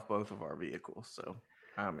paid off both of our vehicles, so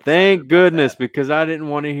I'm excited Thank about goodness, that. because I didn't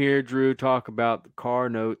want to hear Drew talk about the car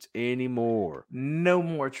notes anymore. No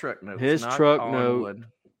more truck notes. His knock truck on note wood.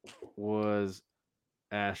 was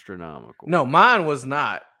astronomical. No, mine was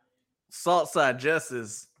not. Saltside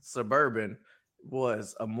Jess's Suburban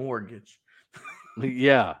was a mortgage.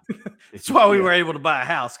 Yeah. That's why we were able to buy a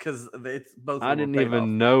house, because it's both. I didn't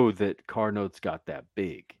even know that car notes got that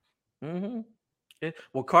big. Mm-hmm.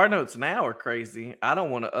 Well, car notes now are crazy. I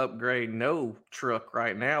don't want to upgrade no truck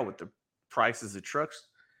right now with the prices of trucks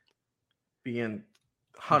being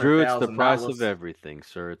 $100,000. Drew, it's the price of everything,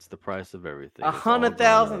 sir. It's the price of everything.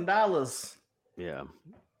 $100,000. Yeah.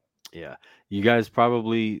 Yeah. You guys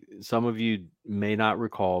probably, some of you may not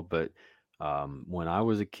recall, but when I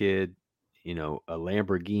was a kid, a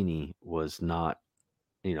Lamborghini was not,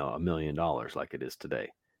 $1 million like it is today.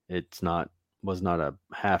 It's not, was not a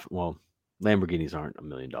half, well, Lamborghinis aren't $1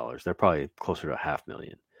 million. They're probably closer to a half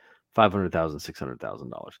million, 500,000,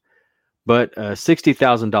 $600,000. But a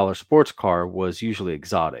 $60,000 sports car was usually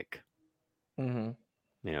exotic. Hmm.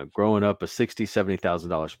 Growing up, a $60,000,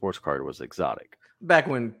 $70,000 sports car was exotic. Back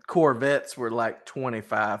when Corvettes were like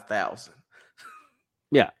 25,000,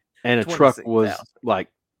 Yeah, and a truck was 26,000. like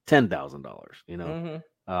 $10,000.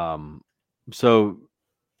 Mm-hmm. So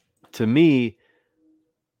to me,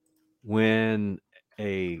 when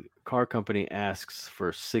a car company asks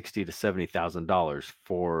for $60,000 to $70,000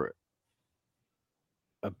 for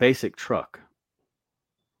a basic truck,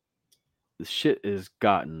 the shit is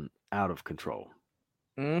gotten out of control.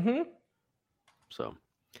 Mm-hmm. So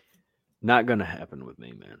not gonna happen with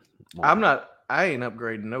me, man. I ain't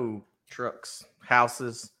upgrading no trucks,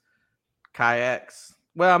 houses, kayaks.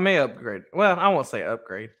 Well, I may upgrade. Well, I won't say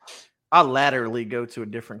upgrade. I'll laterally go to a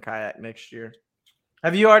different kayak next year.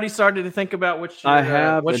 Have you already started to think about I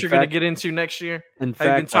have. what In you're going to fact, get into next year? in Have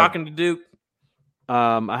you been fact, talking to Duke?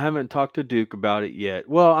 I haven't talked to Duke about it yet.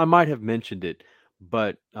 Well, I might have mentioned it,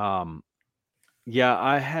 but yeah,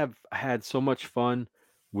 I have had so much fun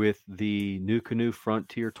with the New Canoe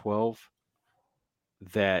Frontier 12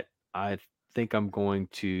 that I think I'm going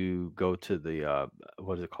to go to the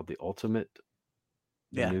what is it called? The Ultimate,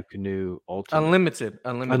 the Yeah, New Canoe Ultimate, unlimited.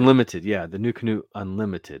 Unlimited. Yeah, the New Canoe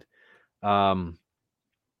Unlimited. Um,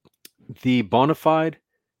 the Bonafide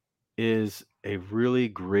is a really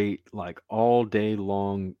great, like all day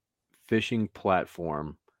long fishing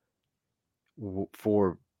platform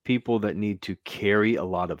for people that need to carry a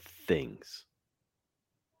lot of things.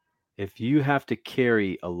 If you have to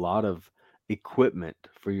carry a lot of equipment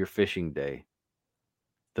for your fishing day,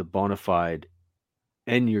 the Bonafide,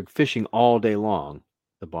 and you're fishing all day long,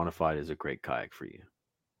 the Bonafide is a great kayak for you.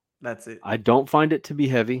 That's it. I don't find it to be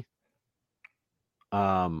heavy.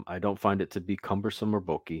 I don't find it to be cumbersome or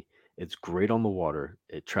bulky. It's great on the water.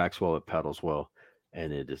 It tracks well, it paddles well,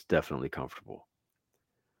 and it is definitely comfortable.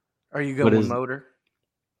 Are you But going is motor?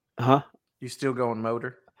 huh? You still going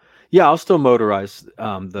motor? Yeah, I'll still motorize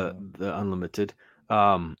Mhm. the unlimited.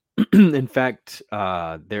 In fact,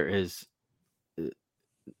 there is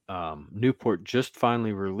Newport just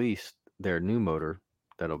finally released their new motor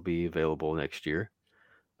that'll be available next year.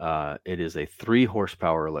 It is a 3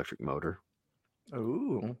 horsepower electric motor.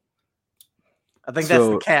 Ooh. I think that's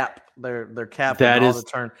the So cap. They're capping that is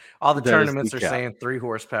all the that is the tournaments are cap. saying 3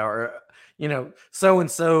 horsepower. So and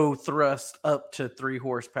so thrust up to 3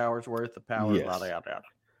 horsepowers worth of power. Yada Yes. yada yada.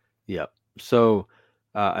 Yep. So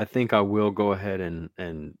I think I will go ahead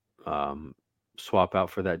and um, swap out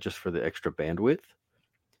for that just for the extra bandwidth.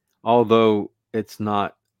 Although it's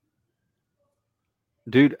not,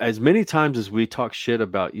 dude. As many times as we talk shit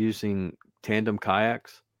about using tandem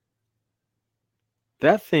kayaks,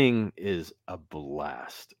 that thing is a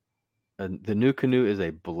blast. And the new canoe is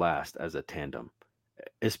a blast as a tandem,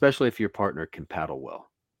 especially if your partner can paddle well.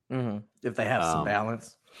 If they have some Um,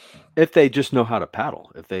 balance. if they just know how to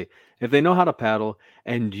paddle, if they know how to paddle,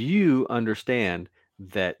 and you understand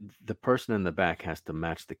that the person in the back has to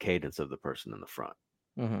match the cadence of the person in the front.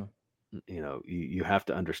 Mm-hmm. You have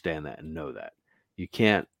to understand that and know that. You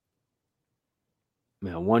can't,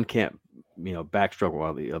 one can't, backstroke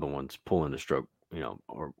while the other one's pulling the stroke,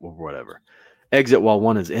 or whatever. Exit while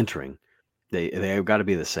one is entering. They've got to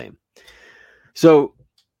be the same. So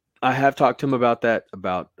I have talked to him about that,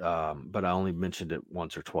 but I only mentioned it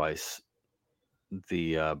once or twice.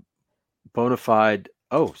 The Bonafide.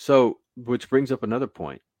 Oh, so which brings up another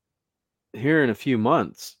point. Here in a few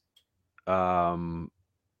months,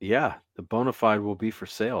 yeah, the Bonafide will be for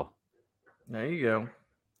sale. There you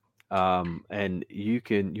go. And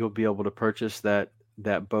you'll be able to purchase that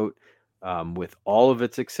boat with all of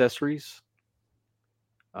its accessories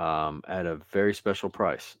at a very special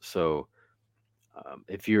price. So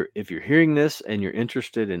if you're hearing this and you're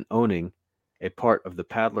interested in owning a part of the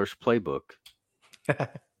Paddler's Playbook,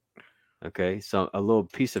 okay, so a little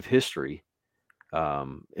piece of history,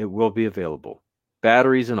 it will be available,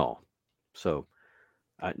 batteries and all. So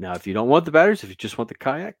now, if you don't want the batteries, if you just want the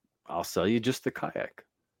kayak, I'll sell you just the kayak.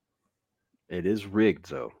 It is rigged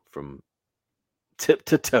though, from tip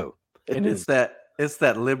to toe. And it's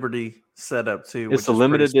that Liberty setup too, It's which a is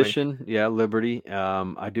limited pretty sweet. edition, yeah, Liberty.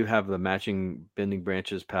 I do have the matching Bending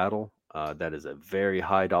Branches paddle. That is a very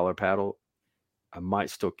high dollar paddle. I might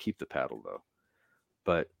still keep the paddle though,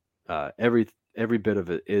 but every bit of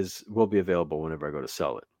it will be available whenever I go to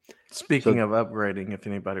sell it. Speaking of upgrading, if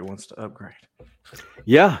anybody wants to upgrade.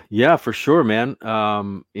 Yeah, for sure, man.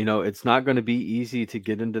 It's not going to be easy to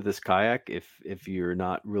get into this kayak if you're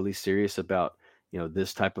not really serious about,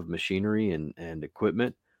 this type of machinery and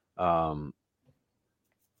equipment. Um,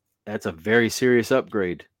 that's a very serious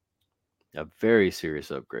upgrade. A very serious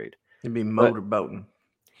upgrade. It'd be But motorboating.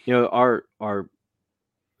 our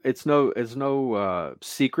it's no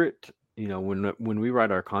secret. When we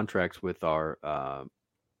write our contracts with our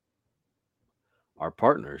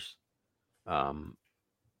partners, um,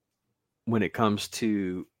 when it comes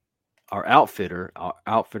to our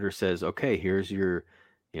outfitter says, okay, here's you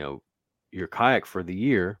know, your kayak for the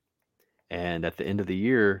year, and at the end of the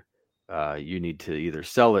year, you need to either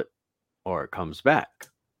sell it or it comes back.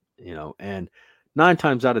 And 9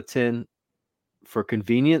 times out of 10, for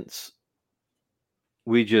convenience,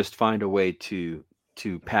 we just find a way to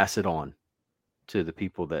pass it on to the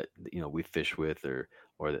people that we fish with,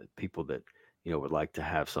 or the people that would like to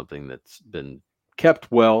have something that's been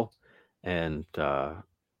kept well and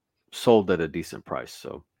sold at a decent price.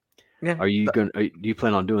 So Yeah. do you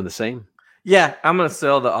plan on doing the same? Yeah, I'm gonna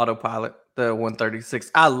sell the autopilot, the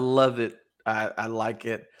 136. I love it. I like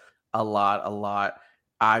it a lot.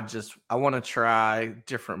 I want to try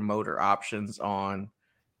different motor options on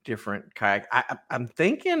different kayak. I'm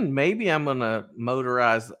thinking maybe I'm gonna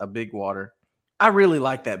motorize a big water. I really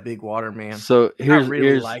like that big water, man. So I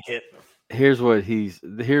really like it. Here's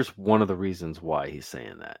one of the reasons why he's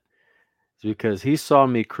saying that. It's because he saw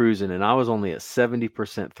me cruising and I was only at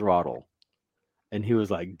 70% throttle. And he was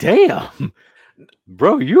like, damn,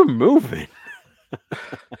 bro, you're moving.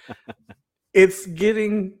 It's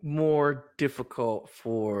getting more difficult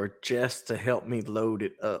for Jess to help me load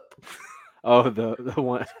it up. Oh, the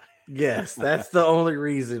one. Yes, that's the only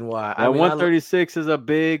reason why. That 136 is a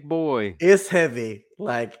big boy. It's heavy.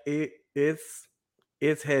 Like it's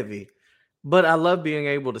heavy. But I love being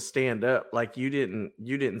able to stand up. Like you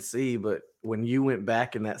didn't see, but when you went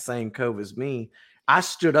back in that same cove as me, I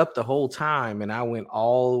stood up the whole time and I went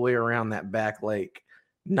all the way around that back lake,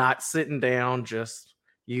 not sitting down, just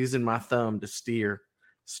using my thumb to steer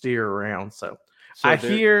around. So I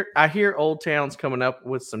hear Old Town's coming up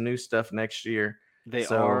with some new stuff next year. They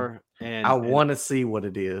are, and I want to see what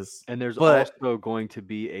it is. And there's also going to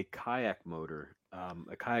be a kayak motor,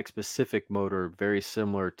 a kayak specific motor, very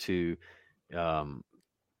similar to,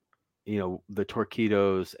 the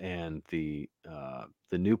Torqeedos and the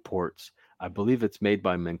Newports. I believe it's made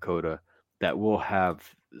by Minn Kota, that will have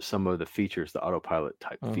some of the features, the autopilot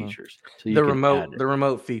type features. So the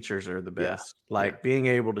remote features are the best. Yeah. Like being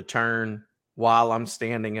able to turn while I'm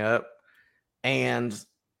standing up, and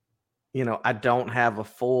I don't have a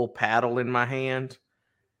full paddle in my hand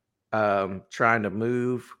trying to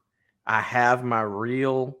move. I have my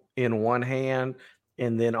reel in one hand,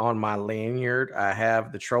 and then on my lanyard, I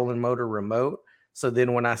have the trolling motor remote. So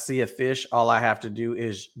then when I see a fish, all I have to do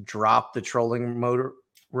is drop the trolling motor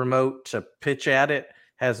remote to pitch at it.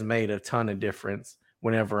 Has made a ton of difference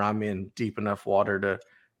whenever I'm in deep enough water to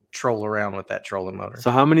troll around with that trolling motor.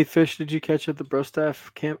 So how many fish did you catch at the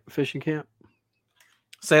Brostaff fishing camp?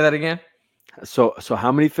 Say that again. So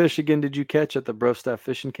how many fish again did you catch at the Brostaff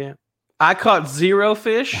fishing camp? I caught 0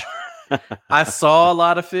 fish. I saw a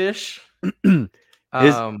lot of fish.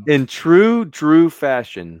 In true Drew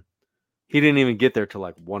fashion, he didn't even get there till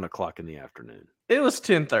like 1:00 in the afternoon. It was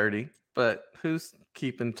 10:30, but who's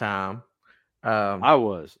keeping time? I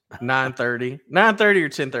was 9:30 or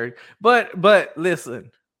 10:30. But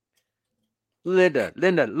listen, Linda,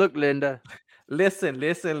 look, Linda. Listen,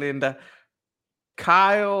 Linda.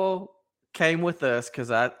 Kyle came with us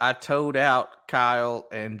because I towed out Kyle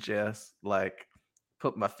and Jess, like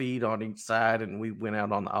put my feet on each side, and we went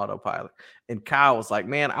out on the autopilot. And Kyle was like,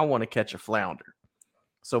 man, I want to catch a flounder.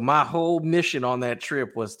 So my whole mission on that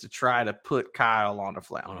trip was to try to put Kyle on a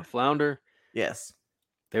flounder. On a flounder? Yes.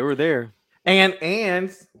 They were there.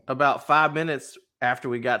 And about 5 minutes after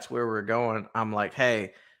we got to where we were going, I'm like,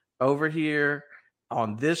 hey, over here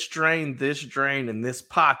on this drain, and this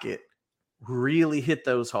pocket, really hit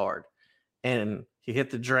those hard. And he hit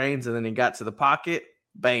the drains, and then he got to the pocket,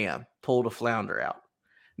 bam, pulled a flounder out.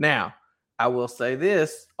 Now, I will say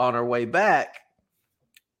this, on our way back,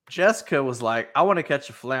 Jessica was like, I want to catch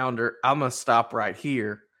a flounder. I'm going to stop right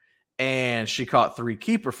here. And she caught 3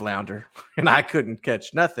 keeper flounder, and I couldn't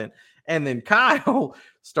catch nothing. And then Kyle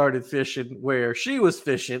started fishing where she was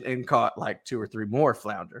fishing and caught like 2 or 3 more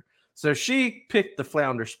flounder. So she picked the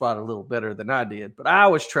flounder spot a little better than I did. But I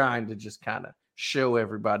was trying to just kind of show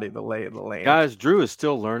everybody the lay of the land. Guys, Drew is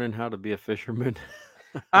still learning how to be a fisherman.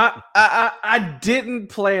 I didn't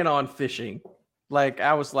plan on fishing Like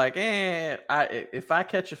I was like, if I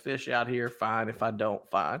catch a fish out here, fine. If I don't,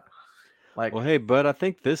 fine. Like, Well, hey, bud, I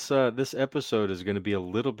think this episode is going to be a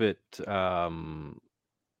little bit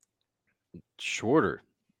shorter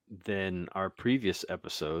than our previous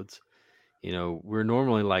episodes. We're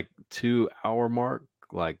normally like 2 hour mark,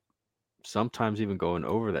 like sometimes even going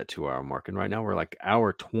over that 2 hour mark. And right now we're like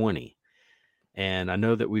hour 20. And I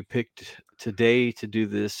know that we picked today to do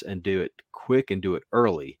this and do it quick and do it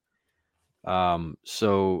early.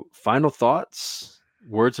 So final thoughts,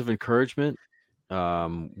 words of encouragement,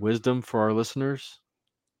 wisdom for our listeners.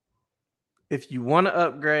 if you want to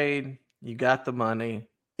upgrade, you got the money,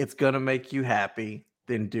 it's going to make you happy,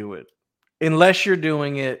 then do it. Unless you're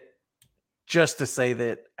doing it just to say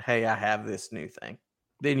that, hey, I have this new thing.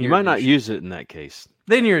 Then You you're might not use it in that case.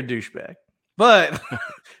 then you're a douchebag. But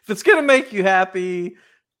if it's going to make you happy,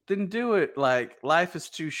 then do it. Like, life is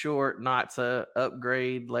too short not to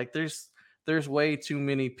upgrade. Like, there's way too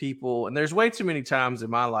many people, and there's way too many times in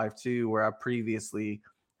my life too where I previously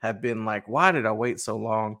have been like, why did I wait so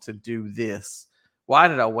long to do this? Why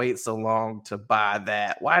did I wait so long to buy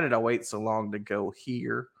that? Why did I wait so long to go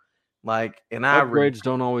here? Like, and Upgrades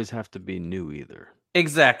don't always have to be new either.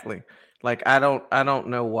 exactly. Like, I don't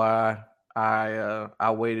know why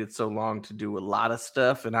I waited so long to do a lot of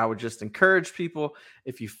stuff. And I would just encourage people,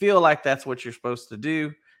 if you feel like that's what you're supposed to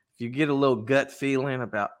do, if you get a little gut feeling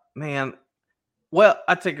about, man, well,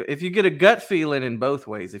 if you get a gut feeling in both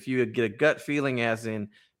ways, if you get a gut feeling as in,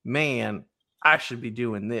 man, I should be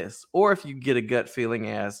doing this, or if you get a gut feeling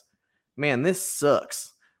as, man, this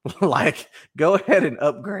sucks, like, go ahead and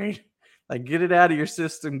upgrade. Like, get it out of your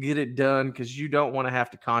system, get it done, because you don't want to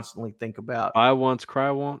have to constantly think about Buy once,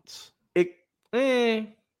 cry once. it.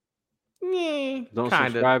 Don't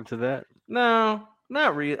subscribe to that. No,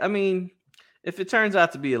 not really. I mean, if it turns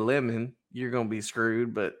out to be a lemon, you're gonna be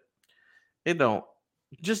screwed, but it don't.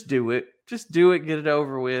 Just do it. Just do it. Get it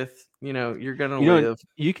over with. You're gonna live.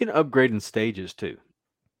 You can upgrade in stages too.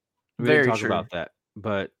 We Very didn't talk true. about that,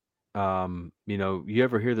 but you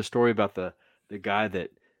ever hear the story about the guy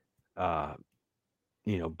that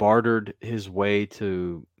bartered his way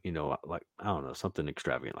to like, I don't know, something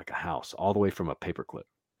extravagant like a house, all the way from a paperclip.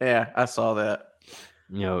 Yeah, I saw that.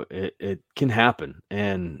 It can happen,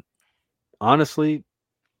 and honestly,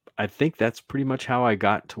 I think that's pretty much how I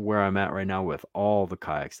got to where I'm at right now with all the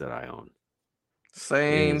kayaks that I own.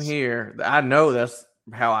 Same here. I know that's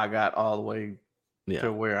how I got all the way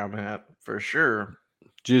to where I'm at, for sure.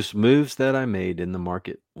 Just moves that I made in the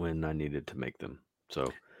market when I needed to make them.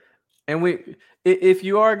 So, and if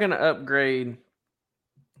you are going to upgrade,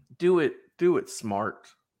 do it smart.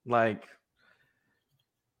 Like,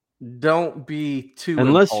 don't be too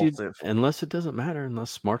impulsive. Unless it doesn't matter,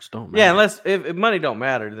 unless smarts don't matter. Yeah, unless if money don't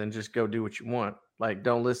matter, then just go do what you want. Like,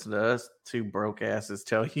 don't listen to us two broke asses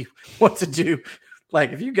tell you what to do.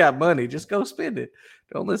 Like, if you got money, just go spend it.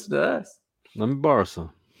 Don't listen to us. Let me borrow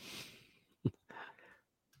some.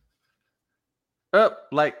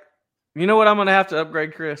 Like, you know what I'm gonna have to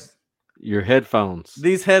upgrade, Chris? Your headphones.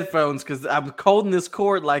 These headphones, because I'm holding this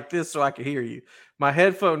cord like this so I can hear you. My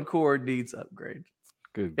headphone cord needs upgrade.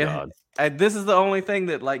 Good God. And this is the only thing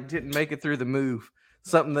that like didn't make it through the move.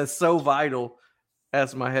 Something that's so vital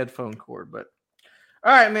as my headphone cord. But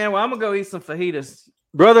all right, man. Well, I'm gonna go eat some fajitas.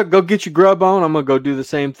 Brother, go get your grub on. I'm gonna go do the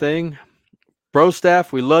same thing.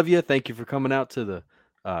 Brostaff, we love you. Thank you for coming out to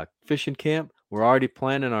the fishing camp. We're already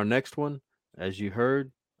planning our next one, as you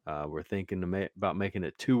heard. We're thinking about making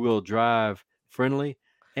it 2-wheel drive friendly.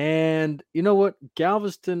 And you know what?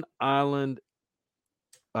 Galveston Island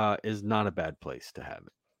is not a bad place to have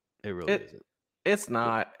it. It really isn't. It's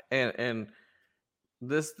not. And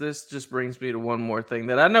this just brings me to one more thing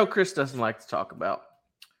that I know Chris doesn't like to talk about.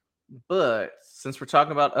 But since we're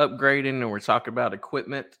talking about upgrading and we're talking about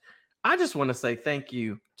equipment, I just want to say thank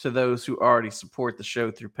you to those who already support the show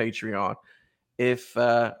through Patreon. If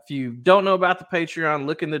you don't know about the Patreon,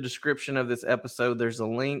 look in the description of this episode. There's a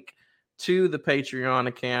link to the Patreon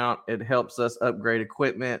account. It helps us upgrade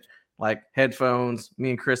equipment like headphones.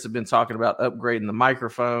 Me and Chris have been talking about upgrading the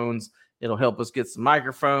microphones. It'll help us get some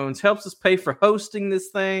microphones, helps us pay for hosting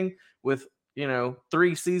this thing with,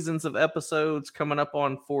 3 seasons of episodes coming up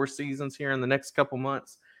on 4 seasons here in the next couple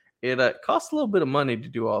months. It costs a little bit of money to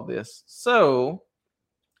do all this. So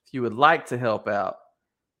if you would like to help out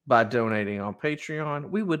by donating on Patreon,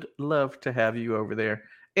 we would love to have you over there.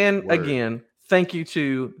 And again, thank you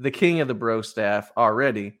to the king of the Brostaff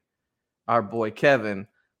already, our boy Kevin,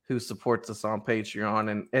 who supports us on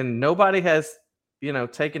Patreon. And nobody has,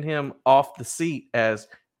 taken him off the seat as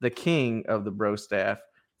the king of the Brostaff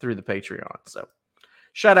through the Patreon. So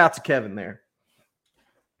shout out to Kevin there.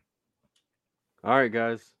 All right,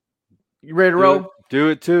 guys. You ready to roll? Do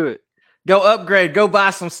it to it. Go upgrade. Go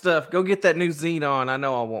buy some stuff. Go get that new Xenon. I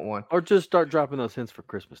know I want one. Or just start dropping those hints for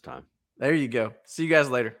Christmas time. There you go. See you guys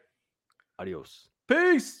later. Adios.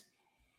 Peace.